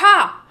 Ha!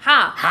 Ha!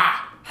 Ha!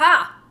 Ha!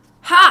 Ha!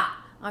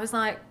 Ha! I was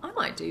like, I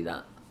might do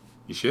that.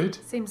 You should.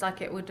 Seems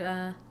like it would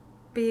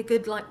be a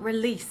good, like,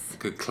 release.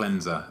 Good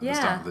cleanser at the Yeah.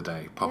 start of the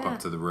day. Pop Yeah. up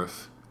to the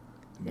roof.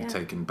 And Yeah. you're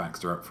taking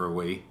Baxter up for a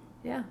wee.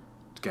 Yeah.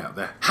 Get out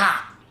there.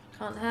 Ha!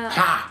 Can't hurt.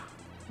 Ha!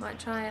 Might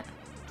try it.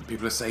 And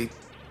people will say,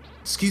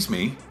 excuse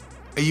me,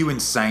 are you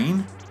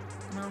insane?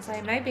 And I'll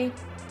say, maybe.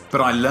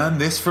 But I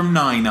learned this from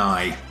Nine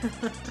Eye.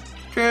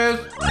 Cheers.